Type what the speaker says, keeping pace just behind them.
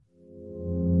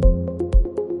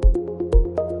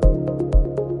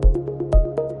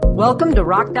Welcome to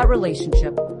Rock That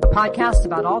Relationship, a podcast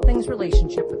about all things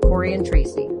relationship with Corey and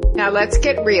Tracy. Now let's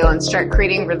get real and start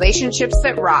creating relationships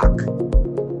that rock.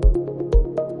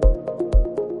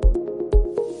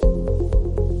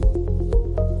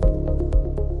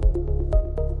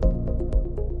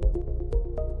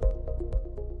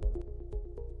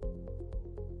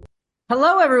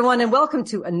 Hello, everyone, and welcome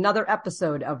to another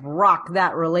episode of Rock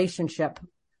That Relationship.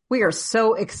 We are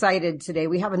so excited today.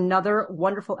 We have another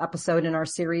wonderful episode in our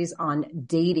series on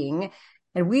dating.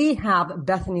 And we have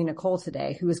Bethany Nicole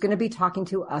today, who is going to be talking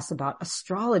to us about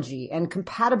astrology and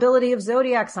compatibility of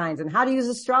zodiac signs and how to use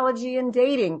astrology in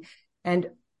dating.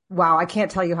 And wow, I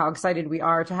can't tell you how excited we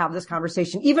are to have this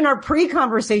conversation. Even our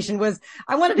pre-conversation was,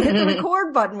 I wanted to hit the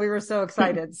record button. We were so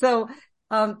excited. So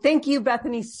thank you,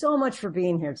 Bethany, so much for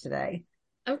being here today.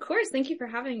 Of course. Thank you for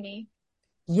having me.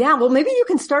 Yeah, well, maybe you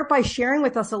can start by sharing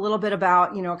with us a little bit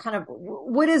about, kind of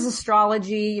what is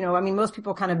astrology? Most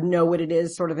people kind of know what it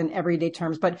is sort of in everyday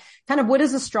terms, but kind of what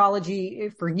is astrology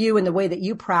for you and the way that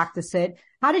you practice it?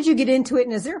 How did you get into it?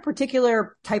 And is there a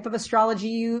particular type of astrology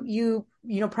you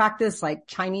practice, like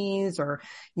Chinese or,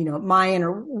 Mayan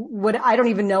or what? I don't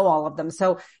even know all of them.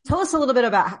 So tell us a little bit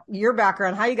about your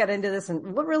background, how you got into this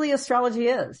and what really astrology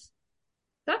is.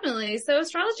 Definitely. So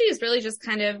astrology is really just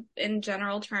kind of, in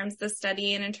general terms, the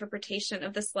study and interpretation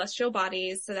of the celestial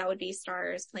bodies. So that would be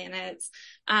stars, planets,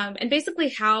 and basically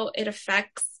how it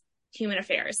affects human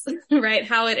affairs, right?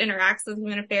 How it interacts with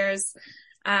human affairs.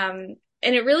 And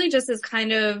it really just is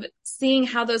kind of seeing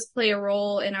how those play a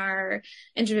role in our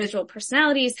individual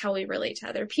personalities, how we relate to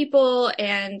other people.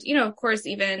 And, of course,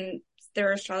 even there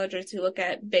are astrologers who look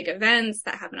at big events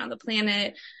that happen on the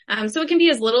planet. So it can be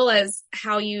as little as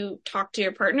how you talk to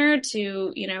your partner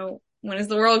to, when is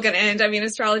the world going to end?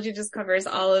 Astrology just covers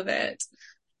all of it.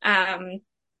 I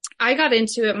got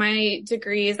into it. My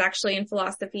degree is actually in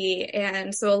philosophy.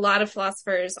 And so a lot of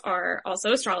philosophers are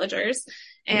also astrologers.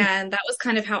 And that was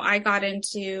kind of how I got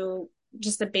into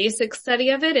just the basic study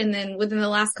of it. And then within the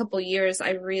last couple of years, I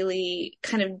really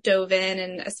kind of dove in.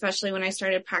 And especially when I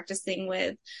started practicing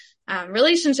with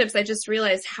relationships, I just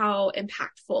realized how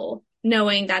impactful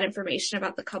knowing that information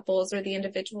about the couples or the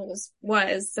individuals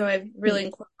was. So I've really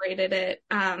incorporated it.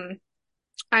 I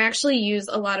actually use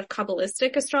a lot of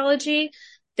Kabbalistic astrology.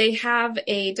 They have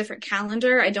a different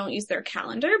calendar. I don't use their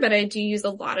calendar, but I do use a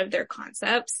lot of their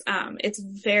concepts. It's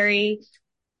very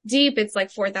deep. It's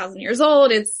like 4,000 years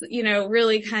old. It's,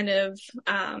 really kind of,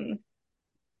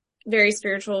 very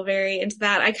spiritual, very into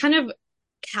that. I kind of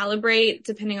calibrate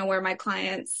depending on where my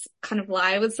clients kind of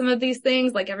lie with some of these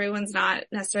things. Like everyone's not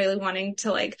necessarily wanting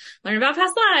to learn about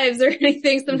past lives or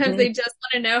anything. Sometimes they just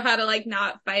want to know how to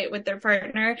not fight with their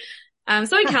partner.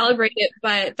 So I calibrate it,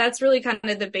 but that's really kind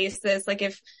of the basis.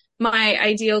 If my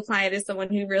ideal client is someone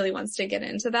who really wants to get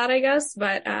into that, I guess,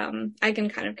 but, I can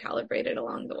kind of calibrate it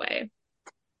along the way.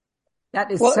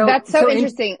 That's so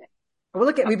interesting.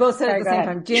 Well, we both said it at the same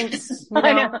time. Jinx.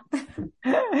 I know.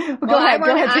 Go ahead,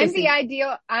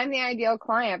 I'm the ideal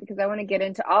client because I want to get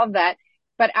into all of that.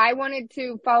 But I wanted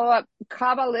to follow up.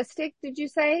 Kabbalistic, did you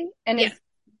say? And yeah.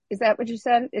 Is that what you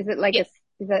said? Is it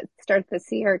is that starts with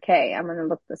C or K? I'm going to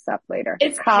look this up later.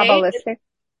 It's Kabbalistic.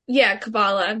 Yeah,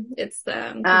 Kabbalah. It's the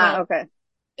Kabbalah okay.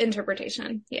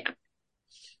 interpretation. Yeah.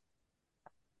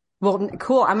 Well,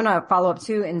 cool. I'm going to follow up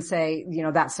too and say,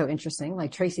 that's so interesting.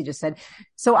 Like Tracy just said.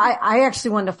 So I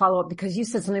actually wanted to follow up because you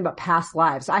said something about past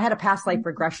lives. I had a past life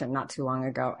regression not too long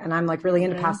ago, and I'm really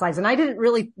into past lives. And I didn't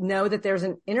really know that there's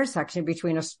an intersection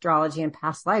between astrology and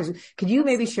past lives. Could you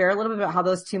maybe share a little bit about how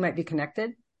those two might be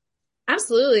connected?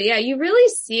 Absolutely. Yeah. You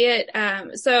really see it.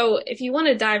 So if you want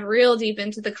to dive real deep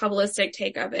into the Kabbalistic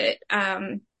take of it,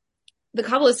 the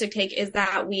Kabbalistic take is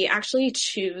that we actually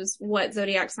choose what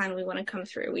zodiac sign we want to come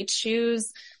through. We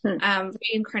choose,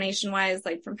 reincarnation wise,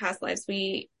 from past lives,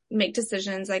 we make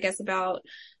decisions, I guess, about,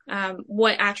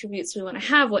 what attributes we want to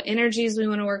have, what energies we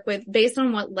want to work with based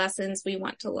on what lessons we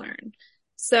want to learn.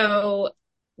 So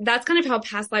that's kind of how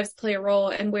past lives play a role,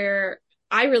 and where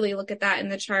I really look at that in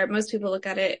the chart. Most people look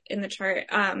at it in the chart,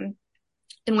 in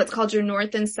what's called your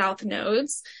north and south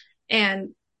nodes. And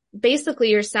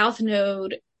basically your south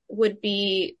node would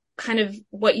be kind of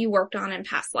what you worked on in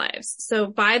past lives. So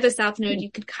by the south node, you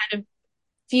could kind of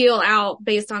feel out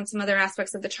based on some other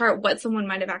aspects of the chart what someone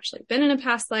might have actually been in a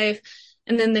past life.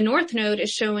 And then the north node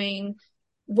is showing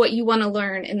what you want to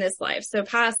learn in this life. So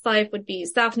past life would be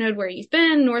south node where you've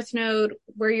been, north node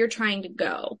where you're trying to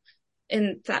go.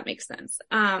 And that makes sense.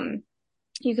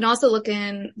 You can also look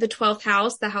in the 12th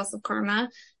house, the house of karma,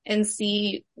 and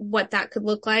see what that could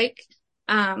look like.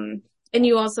 And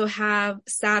you also have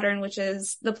Saturn, which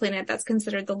is the planet that's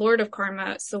considered the Lord of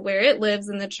Karma. So where it lives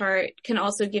in the chart can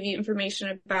also give you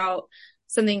information about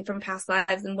something from past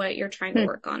lives and what you're trying to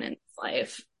work on in this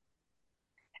life.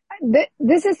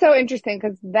 This is so interesting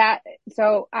because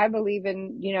so I believe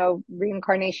in,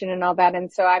 reincarnation and all that.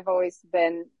 And so I've always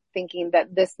been thinking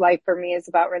that this life for me is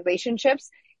about relationships.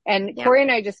 And Corey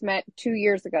and I just met 2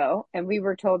 years ago, and we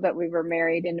were told that we were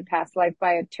married in a past life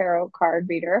by a tarot card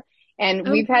reader. And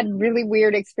we've had really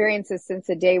weird experiences since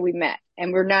the day we met.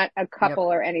 And we're not a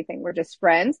couple or anything. We're just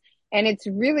friends. And it's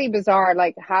really bizarre,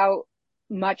 like how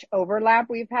much overlap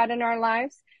we've had in our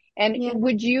lives. And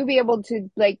would you be able to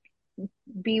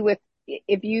be with,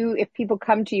 if people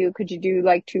come to you, could you do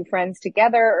like two friends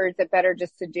together, or is it better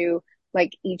just to do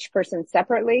like each person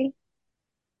separately?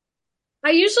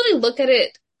 I usually look at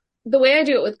it, the way I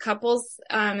do it with couples,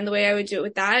 and the way I would do it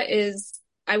with that is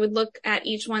I would look at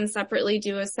each one separately,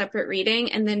 do a separate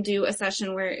reading, and then do a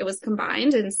session where it was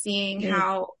combined and seeing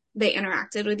how they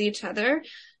interacted with each other.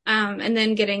 And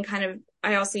then getting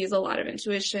I also use a lot of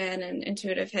intuition and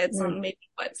intuitive hits on maybe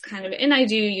what's and I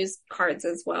do use cards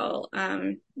as well.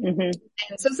 And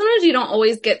so sometimes you don't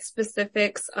always get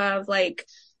specifics of like,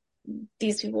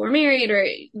 these people were married, or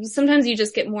sometimes you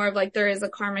just get more of like, there is a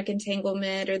karmic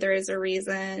entanglement or there is a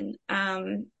reason.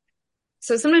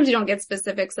 So sometimes you don't get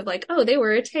specifics of like, oh, they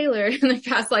were a tailor in their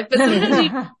past life, but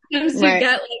sometimes you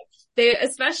get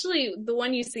especially the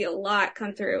one you see a lot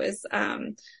come through is,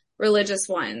 religious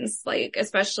ones, like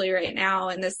especially right now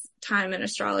in this time in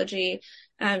astrology.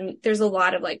 There's a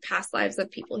lot of like past lives of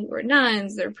people who were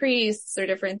nuns or priests or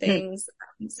different things.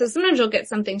 So sometimes you'll get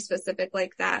something specific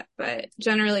like that, but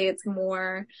generally it's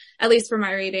more, at least for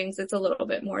my readings, it's a little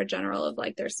bit more general of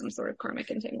like, there's some sort of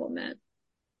karmic entanglement.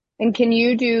 And can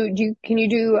you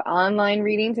do online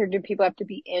readings, or do people have to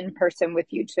be in person with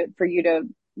you for you to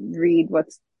read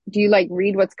do you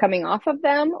read what's coming off of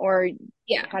them, or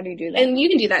how do you do that? And you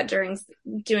can do that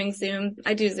doing Zoom.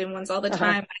 I do Zoom ones all the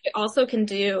time. I also can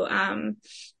do,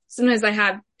 sometimes I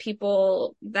have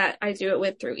people that I do it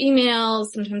with through email.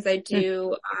 Sometimes I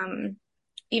do,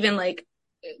 even like,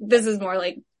 this is more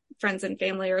like friends and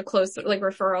family or close, like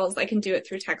referrals. I can do it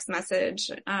through text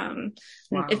message.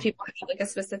 If people have like a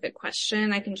specific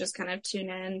question, I can just kind of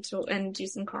tune in and do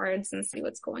some cards and see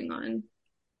what's going on.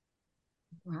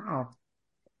 Wow.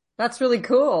 That's really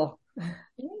cool.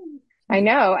 I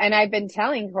know. And I've been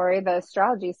telling Corey the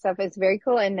astrology stuff is very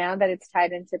cool. And now that it's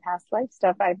tied into past life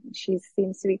stuff, she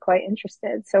seems to be quite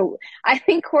interested. So I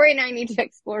think Corey and I need to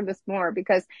explore this more,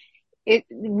 because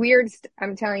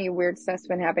I'm telling you, weird stuff's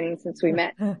been happening since we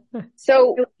met.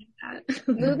 So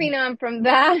moving on from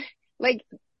that,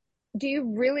 do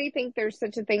you really think there's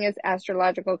such a thing as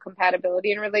astrological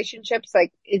compatibility in relationships?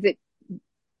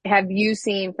 Have you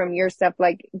seen from your stuff,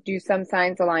 do some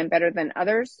signs align better than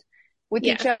others with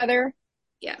each other?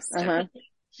 Yes.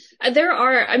 There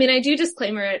are, I do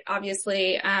disclaimer it,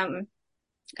 obviously,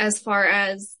 as far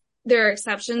as there are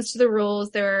exceptions to the rules.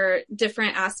 There are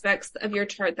different aspects of your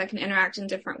chart that can interact in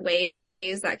different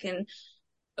ways that can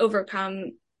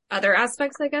overcome other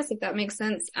aspects, I guess, if that makes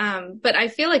sense. But I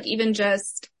feel like even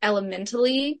just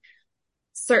elementally,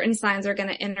 certain signs are going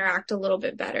to interact a little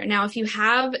bit better. Now, if you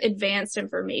have advanced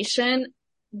information,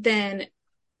 then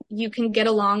you can get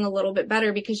along a little bit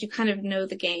better because you kind of know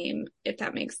the game, if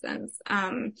that makes sense.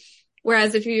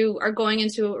 Whereas if you are going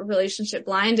into a relationship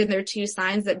blind and there are two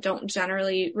signs that don't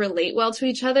generally relate well to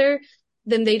each other,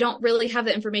 then they don't really have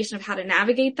the information of how to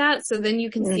navigate that. So then you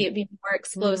can see it be more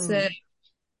explosive,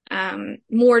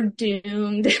 more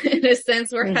doomed in a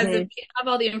sense. Whereas if you have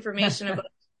all the information about,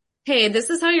 hey, this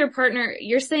is how your partner,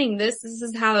 you're saying this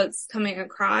is how it's coming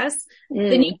across,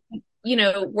 then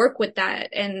you work with that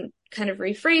and kind of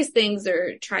rephrase things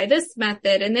or try this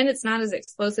method. And then it's not as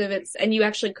explosive. And you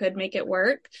actually could make it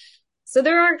work. So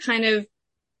there are kind of,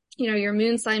 your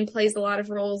moon sign plays a lot of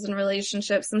roles in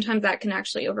relationships. Sometimes that can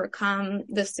actually overcome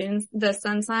the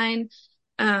sun sign.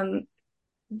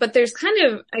 But there's kind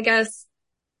of, I guess,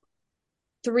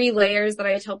 3 layers that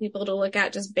I tell people to look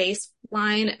at just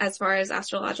baseline as far as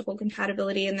astrological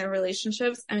compatibility in their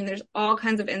relationships. There's all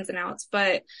kinds of ins and outs,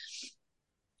 but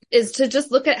is to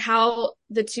just look at how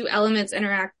the 2 elements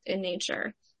interact in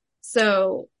nature.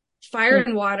 So fire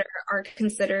and water are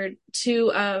considered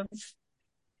 2 of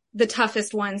the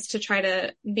toughest ones to try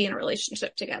to be in a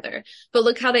relationship together. But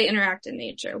look how they interact in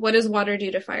nature. What does water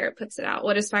do to fire? It puts it out.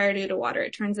 What does fire do to water?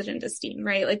 It turns it into steam,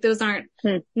 right? Like those aren't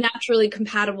naturally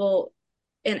compatible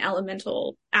in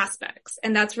elemental aspects.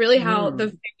 And that's really how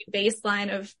the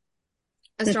baseline of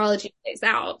astrology plays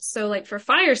out. So like for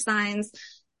fire signs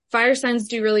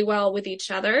do really well with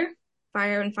each other.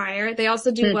 fire and fire. They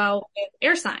also do well with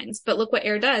air signs, but look what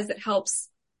air does. It helps,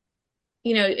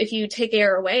 if you take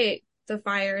air away, the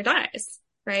fire dies,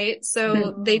 right?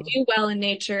 So they do well in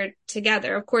nature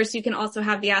together. Of course, you can also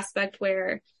have the aspect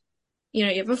where, you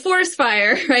have a forest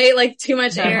fire, right? Like too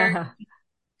much air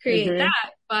create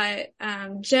that. But,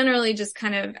 generally just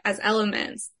kind of as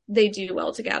elements, they do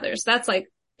well together. So that's like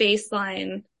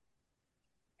baseline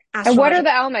astrology. And what are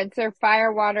the elements? Are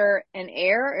fire, water, and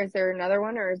air? Is there another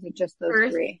one, or is it just those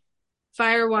Earth, three?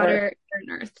 Fire, water, air,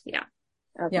 and earth. Yeah.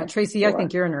 Okay. Yeah, Tracy, I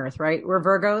think you're an Earth, right? We're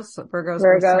Virgos.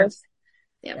 Virgos.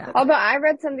 Yeah. Although I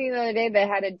read something the other day that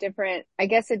had a different, I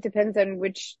guess it depends on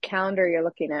which calendar you're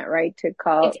looking at, right? To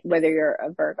call whether you're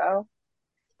a Virgo.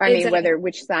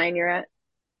 Which sign you're at.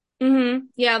 Mm-hmm.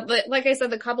 Yeah. But like I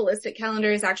said, the Kabbalistic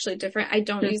calendar is actually different. I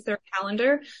don't use their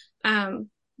calendar.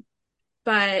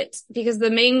 But because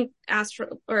the main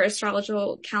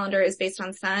astrological calendar is based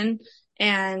on sun,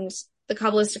 and the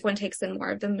Kabbalistic one takes in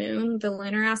more of the moon, the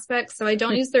lunar aspect. So I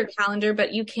don't use their calendar,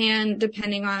 but you can,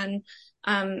 depending on,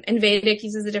 and Vedic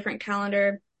uses a different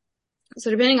calendar.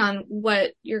 So depending on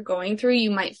what you're going through,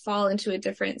 you might fall into a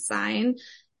different sign.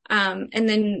 And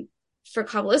then for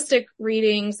Kabbalistic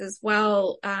readings as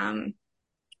well,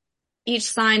 each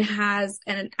sign has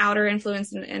an outer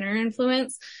influence and an inner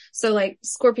influence. So like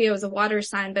Scorpio is a water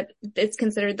sign, but it's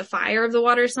considered the fire of the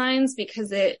water signs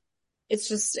because it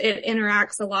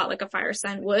interacts a lot like a fire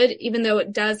sign would, even though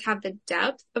it does have the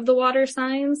depth of the water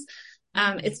signs.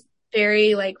 It's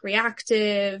very like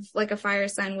reactive, like a fire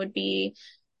sign would be.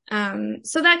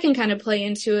 So that can kind of play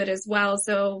into it as well.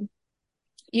 So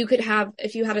you could have,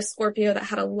 if you had a Scorpio that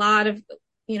had a lot of,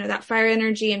 that fire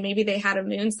energy, and maybe they had a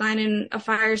moon sign and a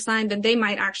fire sign, then they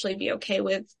might actually be okay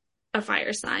with a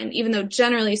fire sign, even though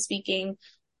generally speaking,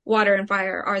 water and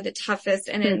fire are the toughest.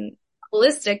 And in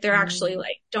holistic, they're actually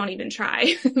like, don't even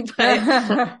try,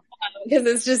 but because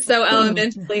it's just so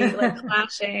elementally like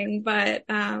clashing. But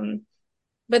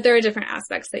there are different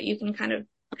aspects that you can kind of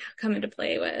come into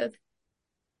play with.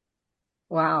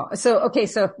 Wow. So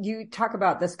you talk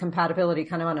about this compatibility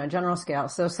kind of on a general scale.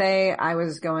 So say I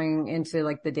was going into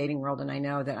like the dating world, and I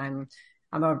know that I'm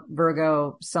a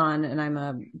Virgo sun and I'm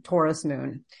a Taurus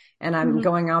moon, and I'm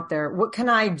going out there. What can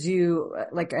I do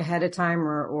like ahead of time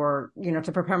or,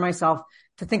 to prepare myself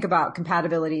to think about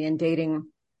compatibility in dating?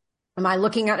 Am I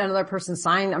looking at another person's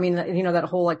sign? I mean, that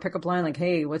whole like pickup line, like,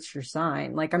 hey, what's your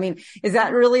sign? Like, I mean, is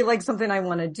that really like something I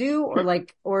want to do, or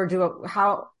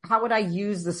how would I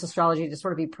use this astrology to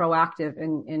sort of be proactive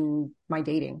in my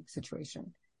dating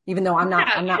situation? Even though I'm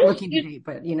not looking to date,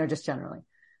 but just generally.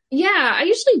 Yeah, I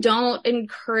usually don't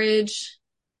encourage,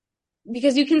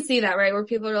 because you can see that, right? Where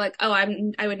people are like, oh,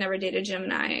 I would never date a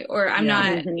Gemini, or I'm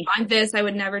this, I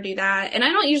would never do that. And I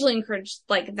don't usually encourage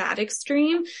like that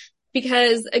extreme.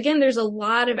 Because again, there's a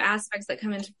lot of aspects that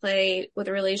come into play with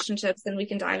relationships, and we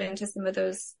can dive into some of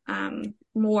those,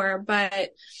 more,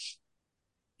 but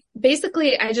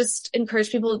basically I just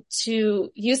encourage people to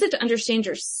use it to understand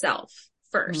yourself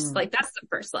first. Like that's the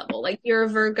first level. Like you're a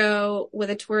Virgo with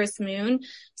a Taurus moon.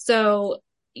 So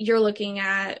you're looking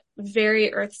at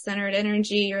very earth-centered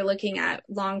energy. You're looking at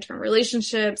long-term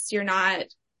relationships. You're not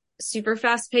super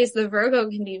fast paced. The Virgo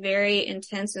can be very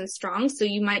intense and strong. So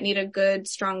you might need a good,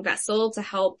 strong vessel to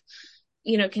help,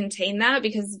 contain that,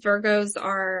 because Virgos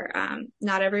are,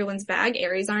 not everyone's bag.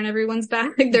 Aries aren't everyone's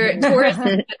bag. They're Taurus,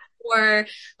 or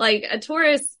like a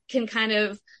Taurus can kind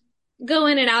of go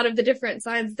in and out of the different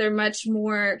signs. They're much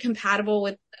more compatible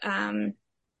with, a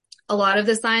lot of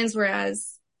the signs,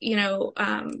 whereas,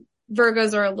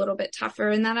 Virgos are a little bit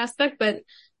tougher in that aspect, but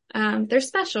they're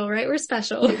special, right? We're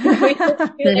special.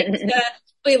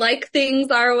 we like things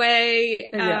our way.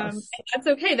 Yes. And that's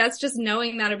okay. That's just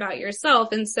knowing that about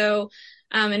yourself. And so,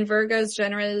 and Virgos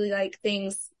generally like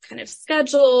things kind of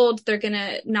scheduled. They're going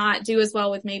to not do as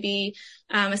well with maybe,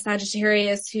 a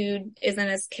Sagittarius who isn't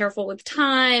as careful with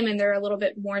time, and they're a little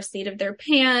bit more seat of their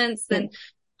pants. And,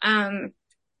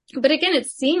 but again,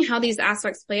 it's seeing how these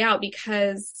aspects play out,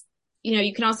 because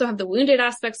you can also have the wounded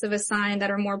aspects of a sign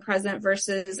that are more present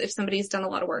versus if somebody's done a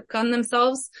lot of work on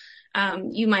themselves.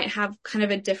 You might have kind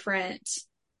of a different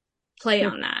play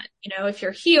on that. If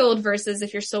you're healed versus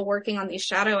if you're still working on these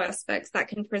shadow aspects, that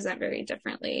can present very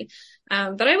differently.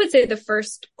 But I would say the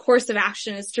first course of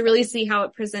action is to really see how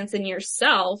it presents in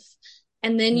yourself.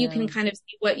 And then you can kind of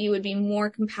see what you would be more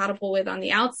compatible with on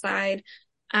the outside.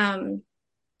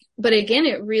 But again,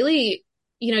 it really,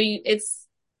 it's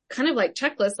kind of like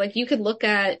checklists. Like you could look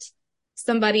at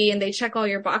somebody and they check all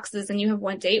your boxes and you have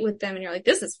one date with them and you're like,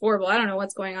 this is horrible. I don't know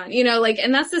what's going on, like,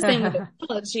 and that's the same with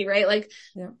astrology, right? Like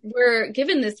we're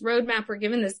given this roadmap, we're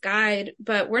given this guide,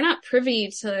 but we're not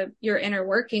privy to your inner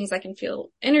workings. I can feel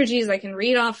energies. I can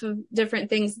read off of different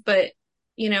things, but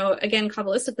again,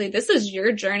 Kabbalistically, this is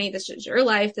your journey. This is your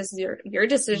life. This is your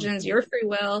decisions, your free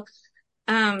will.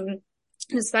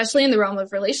 Especially in the realm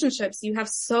of relationships, you have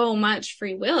so much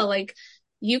free will. Like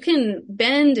you can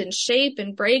bend and shape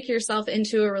and break yourself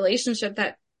into a relationship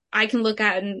that I can look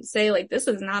at and say, like, this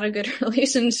is not a good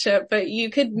relationship, but you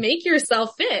could make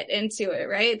yourself fit into it,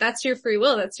 right? That's your free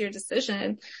will. That's your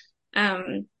decision.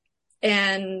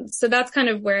 And so that's kind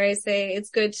of where I say it's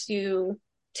good to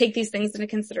take these things into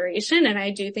consideration. And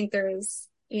I do think there's,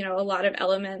 a lot of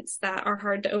elements that are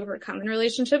hard to overcome in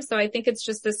relationships. So I think it's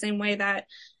just the same way that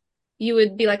you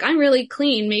would be like, I'm really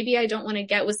clean. Maybe I don't want to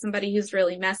get with somebody who's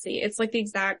really messy. It's like the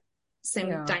exact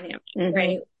same dynamic,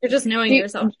 right? You're just knowing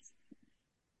yourself.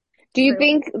 Do you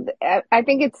think, I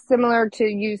think it's similar to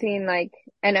using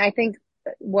and I think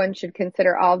one should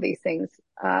consider all these things,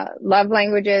 love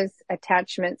languages,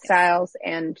 attachment styles,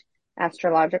 and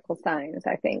astrological signs,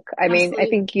 I think. I mean, I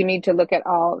think you need to look at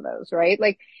all of those, right?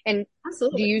 And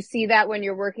do you see that when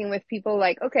you're working with people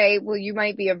like, okay, well, you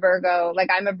might be a Virgo. Like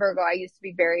I'm a Virgo. I used to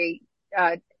be very,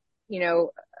 avoidant,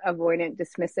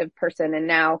 dismissive person. And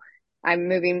now I'm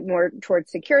moving more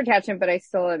towards secure attachment, but I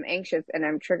still am anxious and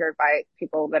I'm triggered by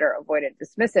people that are avoidant,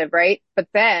 dismissive, right? But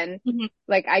then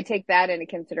I take that into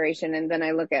consideration. And then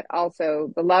I look at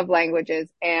also the love languages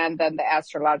and then the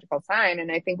astrological sign.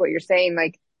 And I think what you're saying,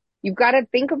 you've got to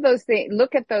think of those things,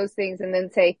 look at those things and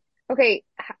then say, okay,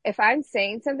 if I'm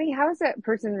saying something, how is that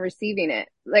person receiving it?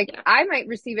 I might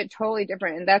receive it totally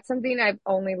different. And that's something I've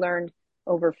only learned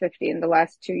over 50 in the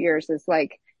last 2 years is and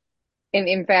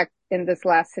in fact, in this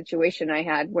last situation I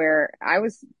had where I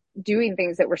was doing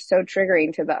things that were so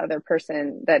triggering to the other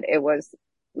person that it was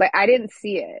I didn't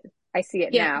see it. I see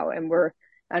it now and we're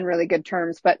on really good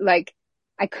terms, but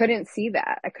I couldn't see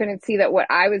that. I couldn't see that what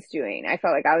I was doing. I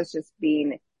felt like I was just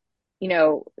being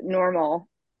normal,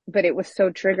 but it was so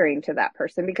triggering to that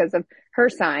person because of her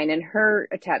sign and her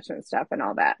attachment stuff and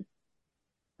all that.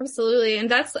 Absolutely. And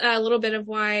that's a little bit of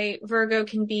why Virgo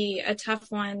can be a tough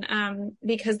one,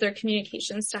 because their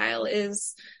communication style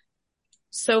is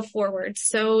so forward,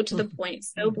 so to the point,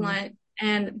 so blunt.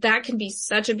 And that can be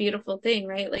such a beautiful thing,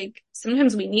 right?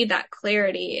 Sometimes we need that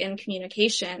clarity in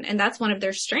communication. And that's one of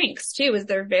their strengths too, is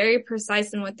they're very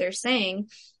precise in what they're saying.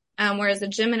 Whereas a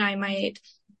Gemini might,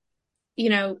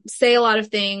 say a lot of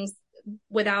things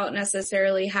without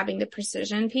necessarily having the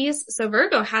precision piece. So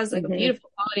Virgo has a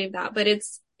beautiful quality of that, but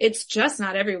it's just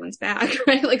not everyone's bag,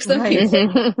 right? Some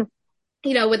people,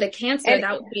 with a Cancer,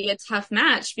 that would be a tough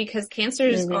match because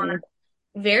Cancers are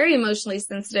very emotionally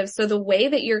sensitive. So the way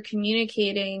that you're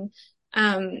communicating,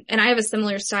 and I have a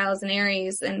similar style as an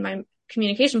Aries and my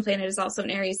communication planet is also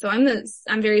an Aries. So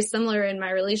I'm very similar in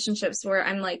my relationships where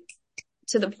I'm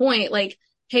to the point,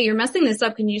 hey, you're messing this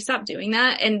up. Can you stop doing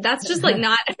that? And that's just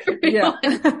not everyone.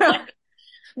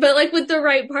 But with the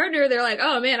right partner, they're like,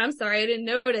 oh man, I'm sorry. I didn't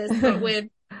notice. But with,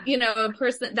 a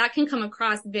person that can come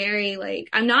across very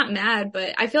I'm not mad,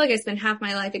 but I feel like I spend half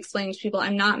my life explaining to people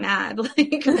I'm not mad,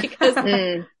 because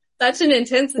such an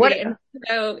intensity. And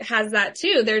Virgo has that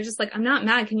too. They're just I'm not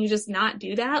mad. Can you just not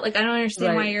do that? I don't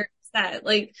understand why you're upset.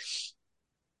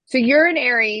 So you're an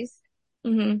Aries.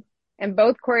 And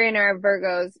both Corey and I are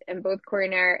Virgos, and both Corey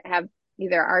and I have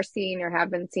either are seen or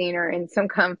have been seen or in some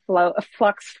kind of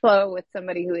flux flow with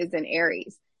somebody who is an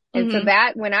Aries. And so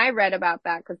that, when I read about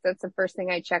that, because that's the first thing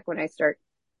I check when I start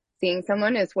seeing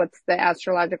someone is what's the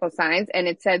astrological signs. And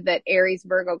it said that Aries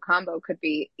Virgo combo could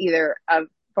be either a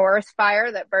forest fire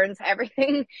that burns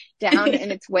everything down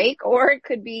in its wake, or it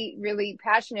could be really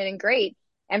passionate and great.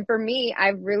 And for me, I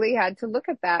really had to look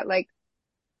at that.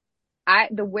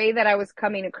 The way that I was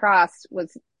coming across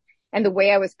was, and the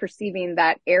way I was perceiving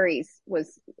that Aries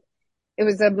it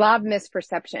was a lot of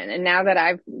misperception. And now that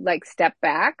I've stepped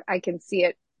back, I can see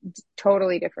it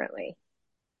totally differently.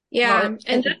 Yeah.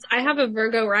 And I have a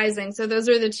Virgo rising. So those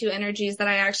are the two energies that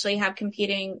I actually have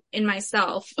competing in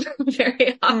myself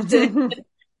very often.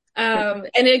 And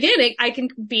again, I can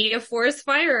be a forest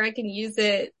fire. I can use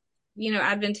it,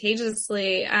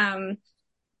 advantageously.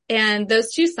 And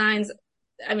those two signs,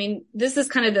 this is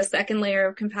kind of the second layer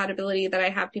of compatibility that I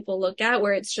have people look at,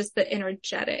 where it's just the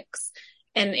energetics.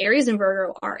 And Aries and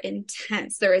Virgo are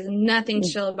intense. There is nothing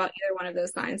chill about either one of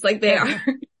those signs. They are.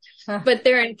 But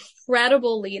they're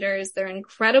incredible leaders. They're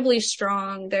incredibly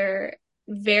strong. They're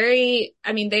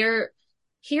they're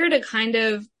here to kind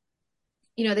of,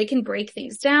 they can break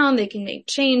things down, they can make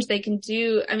change, they can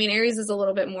do, Aries is a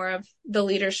little bit more of the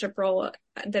leadership role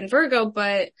than Virgo,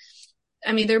 but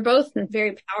they're both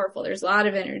very powerful. There's a lot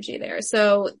of energy there.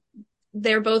 So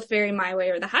they're both very my way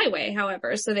or the highway,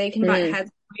 however, so they can butt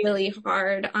heads really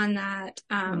hard on that.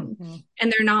 And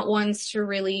they're not ones to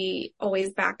really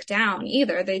always back down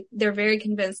either. They're very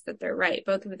convinced that they're right.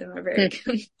 Both of them are very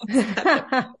convinced.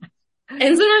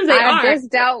 And sometimes they are. I've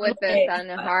just dealt with this on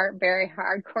a very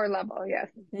hardcore level. Yes.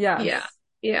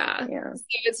 Yeah. So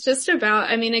it's just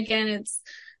about, again, it's,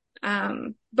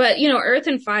 but earth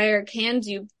and fire can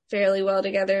do fairly well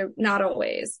together. Not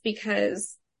always,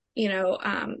 because,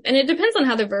 and it depends on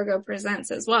how the Virgo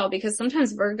presents as well, because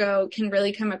sometimes Virgo can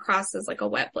really come across as like a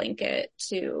wet blanket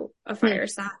to a fire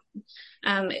sign.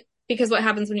 Because what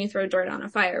happens when you throw dirt on a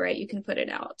fire, right? You can put it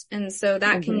out. And so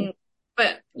that can,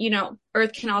 but,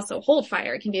 earth can also hold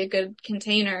fire. It can be a good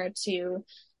container to,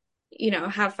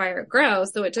 have fire grow.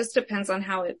 So it just depends on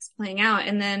how it's playing out.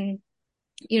 And then,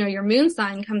 your moon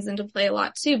sign comes into play a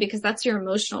lot too, because that's your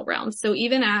emotional realm. So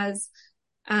even as,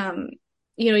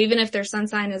 even if their sun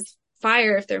sign is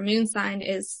fire, if their moon sign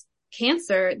is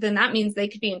Cancer, then that means they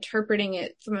could be interpreting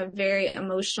it from a very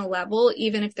emotional level,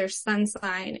 even if their sun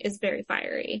sign is very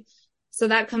fiery. So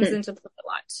that comes into play a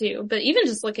lot too. But even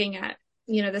just looking at,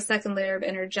 the second layer of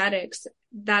energetics,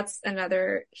 that's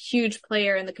another huge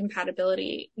player in the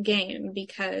compatibility game,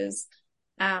 because,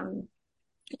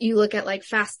 you look at like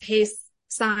fast paced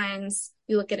signs,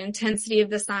 you look at intensity of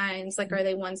the signs, like, are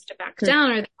they ones to back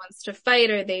down? Are they ones to fight?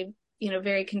 Are they,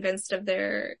 very convinced of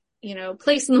their,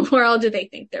 place in the world? Do they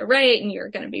think they're right and you're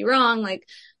going to be wrong? Like,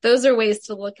 those are ways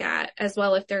to look at as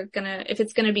well if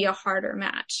it's going to be a harder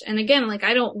match. And again, like,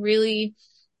 I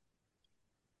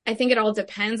think it all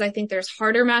depends. I think there's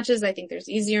harder matches. I think there's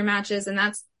easier matches. And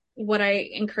that's what I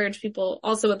encourage people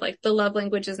also with like the love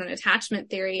languages and attachment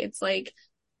theory. It's like,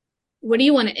 what do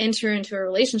you want to enter into a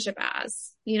relationship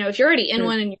as? If you're already in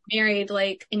one and you're married,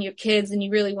 like, and you have kids and you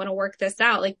really want to work this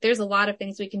out, like, there's a lot of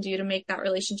things we can do to make that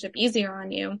relationship easier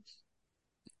on you.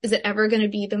 Is it ever going to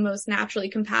be the most naturally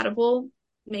compatible?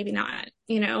 Maybe not,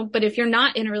 but if you're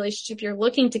not in a relationship, you're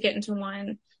looking to get into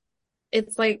one.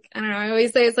 It's like, I don't know, I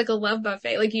always say it's like a love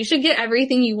buffet. Like, you should get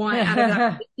everything you want out of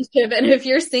that relationship. And if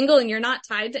you're single and you're not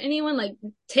tied to anyone, like,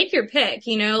 take your pick,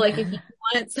 like, if you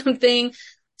want something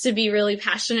to be really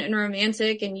passionate and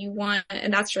romantic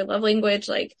and that's your love language,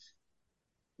 like,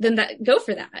 then go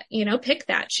for that, pick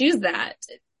that, choose that.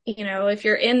 If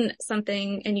you're in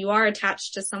something and you are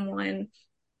attached to someone,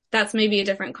 that's maybe a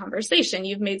different conversation.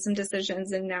 You've made some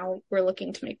decisions and now we're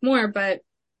looking to make more. But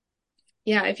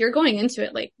yeah, if you're going into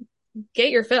it, like, get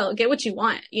your fill, get what you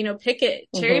want, pick it,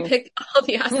 cherry pick all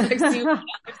the aspects you want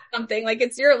of something. Like,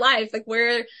 it's your life. Like,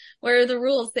 where are the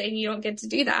rules saying you don't get to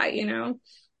do that,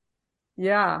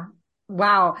 Yeah.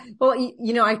 Wow. Well,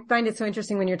 I find it so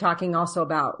interesting when you're talking also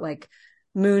about like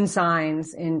moon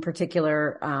signs in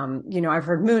particular. I've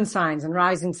heard moon signs and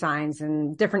rising signs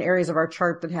and different areas of our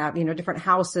chart that have, different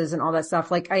houses and all that stuff.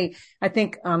 Like, I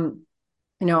think,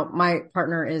 my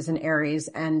partner is an Aries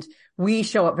and we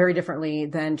show up very differently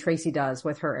than Tracy does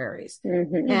with her Aries.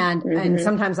 And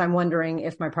sometimes I'm wondering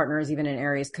if my partner is even an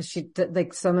Aries, because she,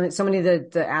 like, so many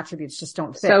of the attributes just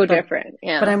don't fit. So different.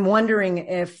 Yeah. But I'm wondering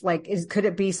if, like, could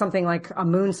it be something like a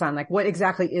moon sign? Like, what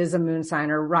exactly is a moon sign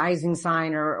or rising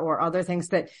sign or other things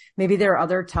that maybe there are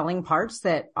other telling parts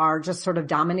that are just sort of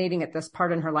dominating at this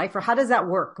part in her life? Or how does that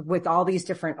work with all these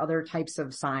different other types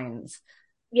of signs?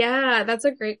 Yeah, that's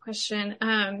a great question.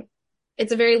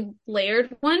 It's a very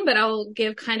layered one, but I'll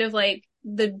give kind of like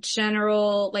the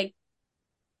general, like,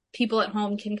 people at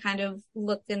home can kind of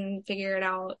look and figure it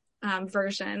out,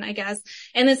 version, I guess.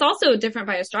 And it's also different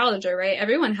by astrologer, right?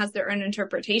 Everyone has their own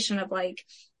interpretation of, like,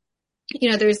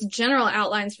 there's general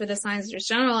outlines for the signs, there's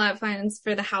general outlines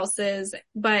for the houses,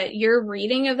 but your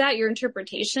reading of that, your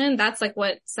interpretation, that's like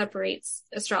what separates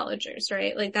astrologers,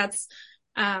 right? Like, that's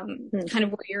kind of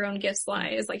where your own gifts lie,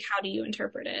 is like, how do you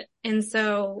interpret it? And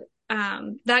so,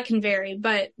 that can vary,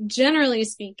 but generally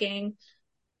speaking,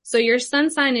 so your sun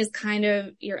sign is kind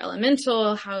of your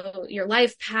elemental, how your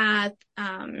life path,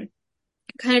 kind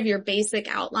of your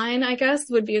basic outline, I guess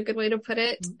would be a good way to put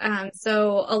it.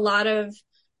 So a lot of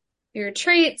your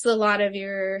traits, a lot of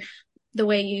the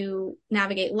way you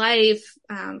navigate life,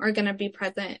 are going to be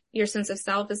present. Your sense of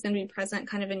self is going to be present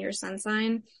kind of in your sun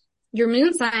sign. Your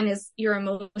moon sign is your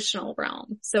emotional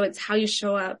realm. So it's how you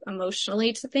show up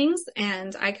emotionally to things.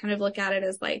 And I kind of look at it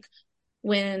as like,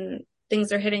 when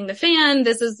things are hitting the fan,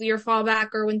 this is your fallback,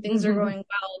 or when things are going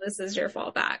well, this is your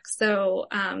fallback. So,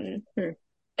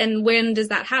 and when does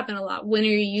that happen a lot? When are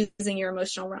you using your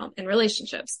emotional realm in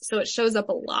relationships? So it shows up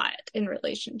a lot in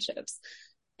relationships.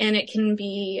 and it can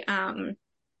be,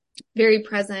 very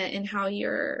present in how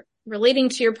you're relating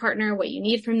to your partner, what you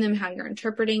need from them, how you're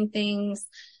interpreting things.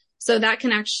 So that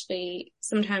can actually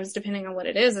sometimes, depending on what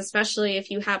it is, especially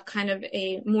if you have kind of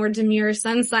a more demure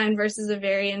sun sign versus a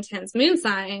very intense moon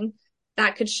sign,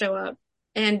 that could show up.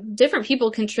 And different people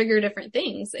can trigger different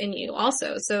things in you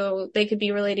also. So they could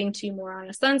be relating to you more on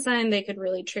a sun sign. They could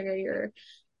really trigger your,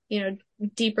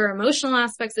 deeper emotional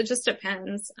aspects. It just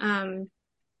depends.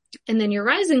 And then your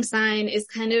rising sign is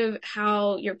kind of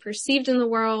how you're perceived in the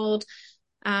world.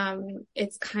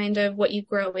 It's kind of what you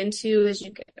grow into as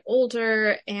you get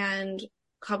older, and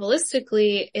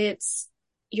Kabbalistically, it's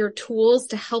your tools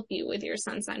to help you with your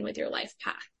sun sign, with your life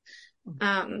path.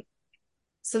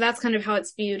 So that's kind of how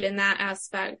it's viewed in that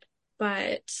aspect,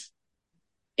 but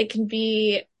it can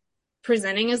be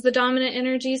presenting as the dominant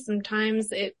energy.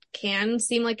 Sometimes it can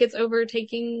seem like it's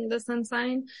overtaking the sun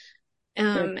sign.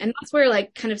 And that's where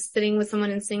like kind of sitting with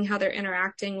someone and seeing how they're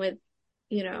interacting with,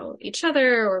 each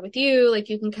other or with you, like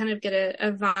you can kind of get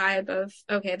a vibe of,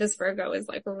 okay, this Virgo is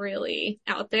like really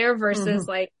out there versus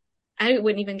like, I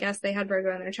wouldn't even guess they had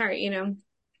Virgo in their chart,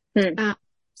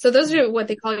 So those are what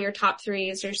they call your top three,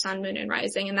 is your sun, moon, and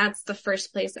rising. And that's the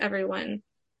first place everyone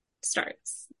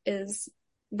starts, is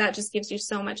that just gives you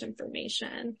so much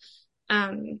information.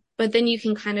 But then you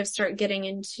can kind of start getting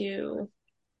into,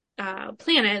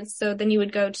 planets. So then you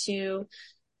would go to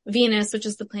Venus, which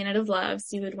is the planet of love.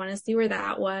 So you would want to see where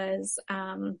that was.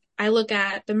 I look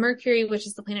at the Mercury, which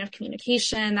is the planet of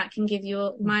communication. That can give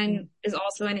you, mine is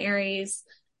also in Aries.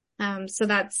 So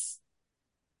that's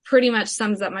pretty much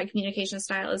sums up my communication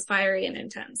style, is fiery and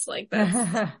intense. Like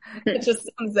that's, it just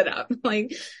sums it up.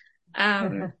 Like,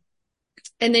 and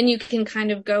then you can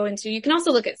kind of go into, you can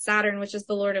also look at Saturn, which is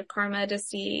the Lord of Karma, to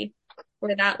see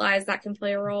where that lies. That can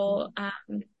play a role.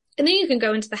 And then you can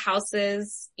go into the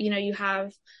houses, you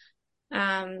have,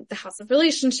 the house of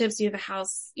relationships, you have a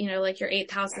house, like your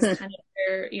 8th house is kind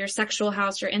of your sexual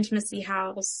house, your intimacy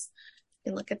house.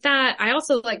 You can look at that. I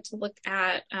also like to look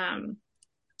at, and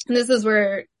this is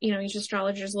where, each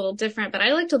astrologer is a little different, but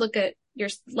I like to look at your,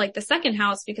 like the 2nd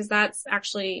house, because that's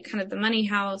actually kind of the money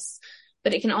house,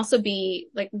 but it can also be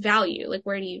like value, like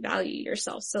where do you value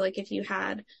yourself? So like if you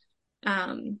had,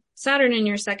 Saturn in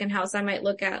your 2nd house, I might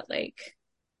look at like,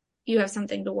 you have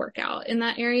something to work out in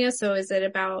that area. So is it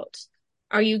about,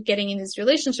 are you getting in these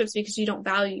relationships because you don't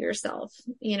value yourself?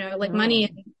 Like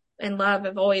money and love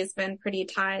have always been pretty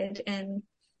tied, and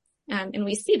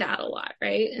we see that a lot,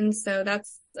 right? And so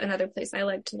that's another place I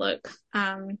like to look.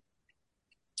 And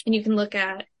you can look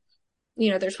at,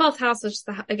 their 12th house, which is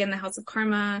again, the house of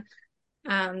karma.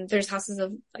 There's houses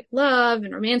of like love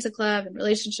and romantic love and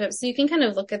relationships. So you can kind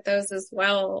of look at those as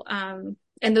well.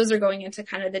 And those are going into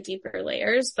kind of the deeper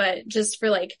layers, but just for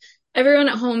like everyone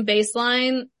at home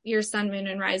baseline, your sun, moon,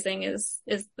 and rising is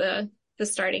the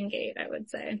starting gate, I would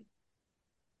say.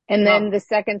 And then the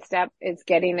second step is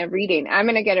getting a reading. I'm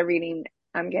going to get a reading.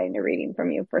 I'm getting a reading from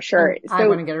you for sure. I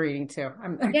want to get a reading too.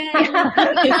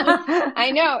 Yeah. I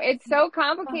know. It's so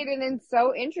complicated and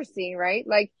so interesting, right?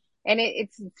 Like, and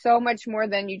it's so much more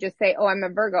than you just say, oh, I'm a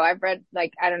Virgo. I've read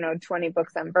 20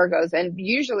 books on Virgos, and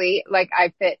usually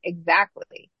I fit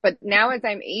exactly. But now as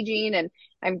I'm aging and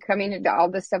I'm coming into all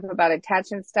this stuff about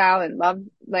attachment style and love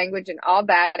language and all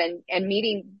that, and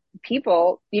meeting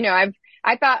people,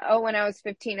 I thought, oh, when I was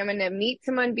 15, I'm going to meet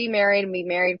someone, be married, and be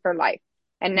married for life.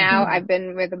 And now I've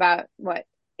been with about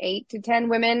 8 to 10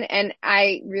 women. And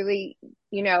I really,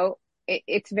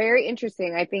 it's very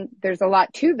interesting. I think there's a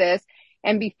lot to this.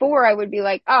 And before I would be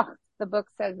like, oh, the book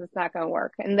says it's not going to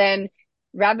work. And then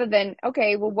rather than,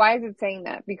 okay, well, why is it saying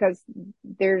that? Because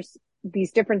there's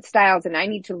these different styles and I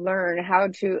need to learn how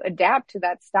to adapt to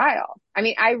that style. I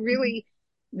mean, I really,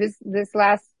 this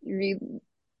last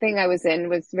thing I was in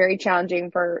was very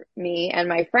challenging for me and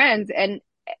my friends. And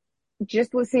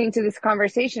just listening to this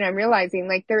conversation, I'm realizing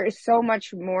there is so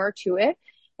much more to it.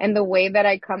 And the way that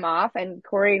I come off, and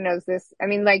Corey knows this, I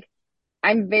mean,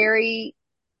 I'm very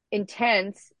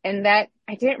intense, and that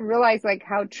I didn't realize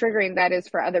how triggering that is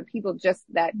for other people, just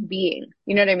that being,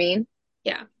 you know what I mean?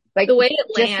 Yeah. The way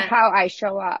it lands. Just how I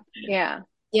show up. Yeah.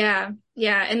 Yeah.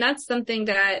 Yeah. And that's something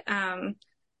that,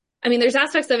 there's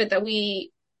aspects of it that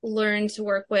we learn to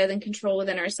work with and control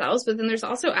within ourselves, but then there's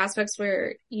also aspects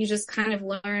where you just kind of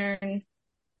learn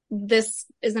this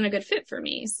isn't a good fit for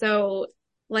me. So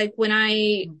when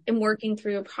I am working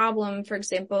through a problem, for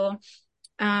example,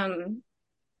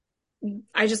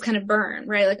 I just kind of burn,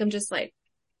 right?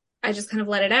 I just kind of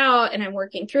let it out and I'm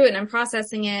working through it and I'm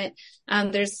processing it.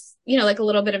 There's, a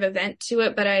little bit of a vent to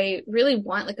it, but I really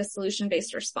want a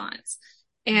solution-based response.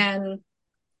 And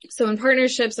so in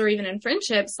partnerships or even in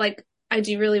friendships, I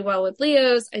do really well with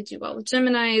Leos. I do well with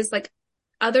Geminis, like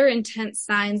other intense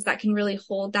signs that can really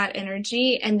hold that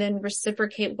energy and then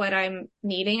reciprocate what I'm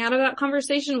needing out of that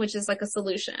conversation, which is like a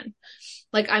solution.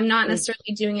 Like I'm not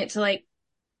necessarily doing it to like,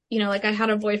 like I had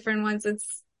a boyfriend once.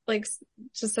 It's like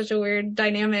just such a weird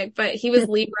dynamic, but he was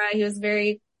Libra. He was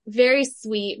very, very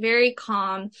sweet, very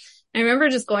calm. I remember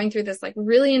just going through this like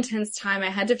really intense time. I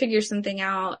had to figure something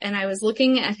out, and I was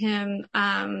looking at him,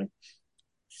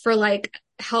 for like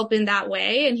help in that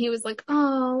way. And he was like,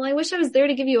 "Oh, I wish I was there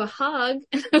to give you a hug."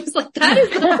 And I was like, that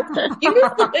is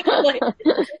not, like,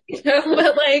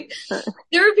 but like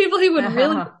there were people who would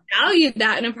really value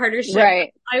that in a partnership.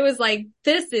 Right. I was like,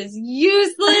 this is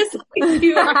useless.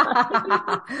 You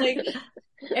are like,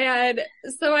 and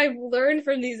so I've learned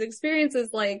from these experiences,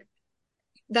 like,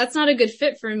 that's not a good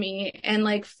fit for me. And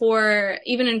like for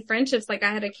even in friendships, like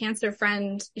I had a Cancer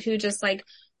friend who just like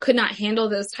could not handle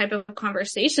those type of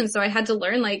conversations. So I had to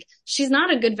learn, like, she's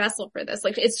not a good vessel for this.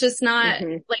 Like, it's just not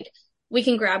like we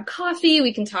can grab coffee,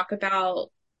 we can talk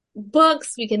about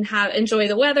books, we can enjoy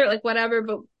the weather, like whatever.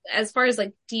 But as far as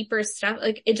like deeper stuff,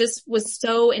 like it just was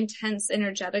so intense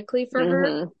energetically for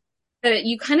her that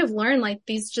you kind of learn like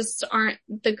these just aren't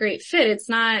the great fit. It's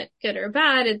not good or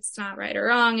bad. It's not right or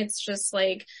wrong. It's just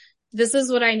like, this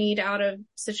is what I need out of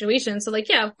situations. So like,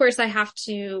 yeah, of course I have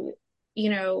to,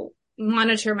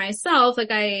 monitor myself. Like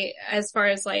as far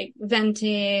as like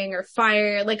venting or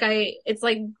fire, like it's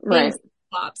like being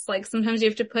flops. Like sometimes you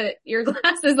have to put your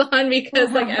glasses on because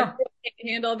like everyone can't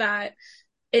handle that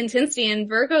intensity. And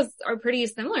Virgos are pretty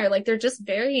similar. Like they're just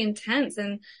very intense,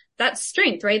 and that's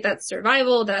strength, right? That's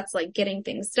survival. That's like getting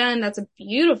things done. That's a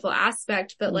beautiful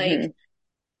aspect. But like,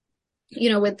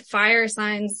 with fire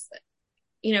signs,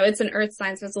 it's an earth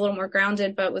sign, so it's a little more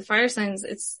grounded. But with fire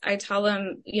signs, I tell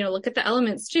them, look at the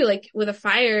elements too. Like with a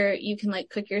fire, you can like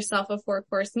cook yourself a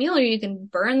 4-course meal, or you can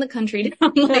burn the country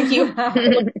down. Like you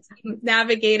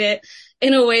navigate it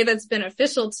in a way that's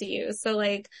beneficial to you. So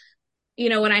like,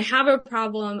 when I have a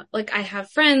problem, like I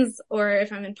have friends, or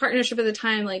if I'm in partnership at the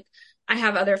time, like I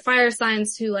have other fire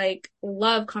signs who like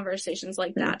love conversations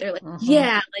like that. They're like,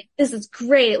 yeah, like this is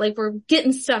great. Like we're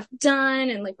getting stuff done,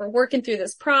 and like we're working through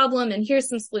this problem, and here's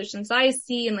some solutions I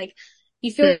see. And like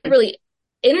you feel really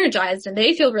energized, and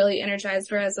they feel really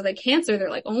energized. Whereas with a Cancer, they're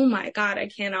like, oh my God, I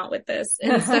cannot with this.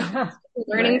 And so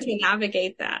learning to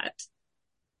navigate that.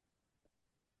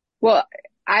 Well,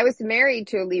 I was married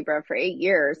to a Libra for 8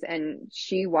 years, and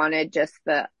she wanted just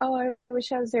I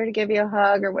wish I was there to give you a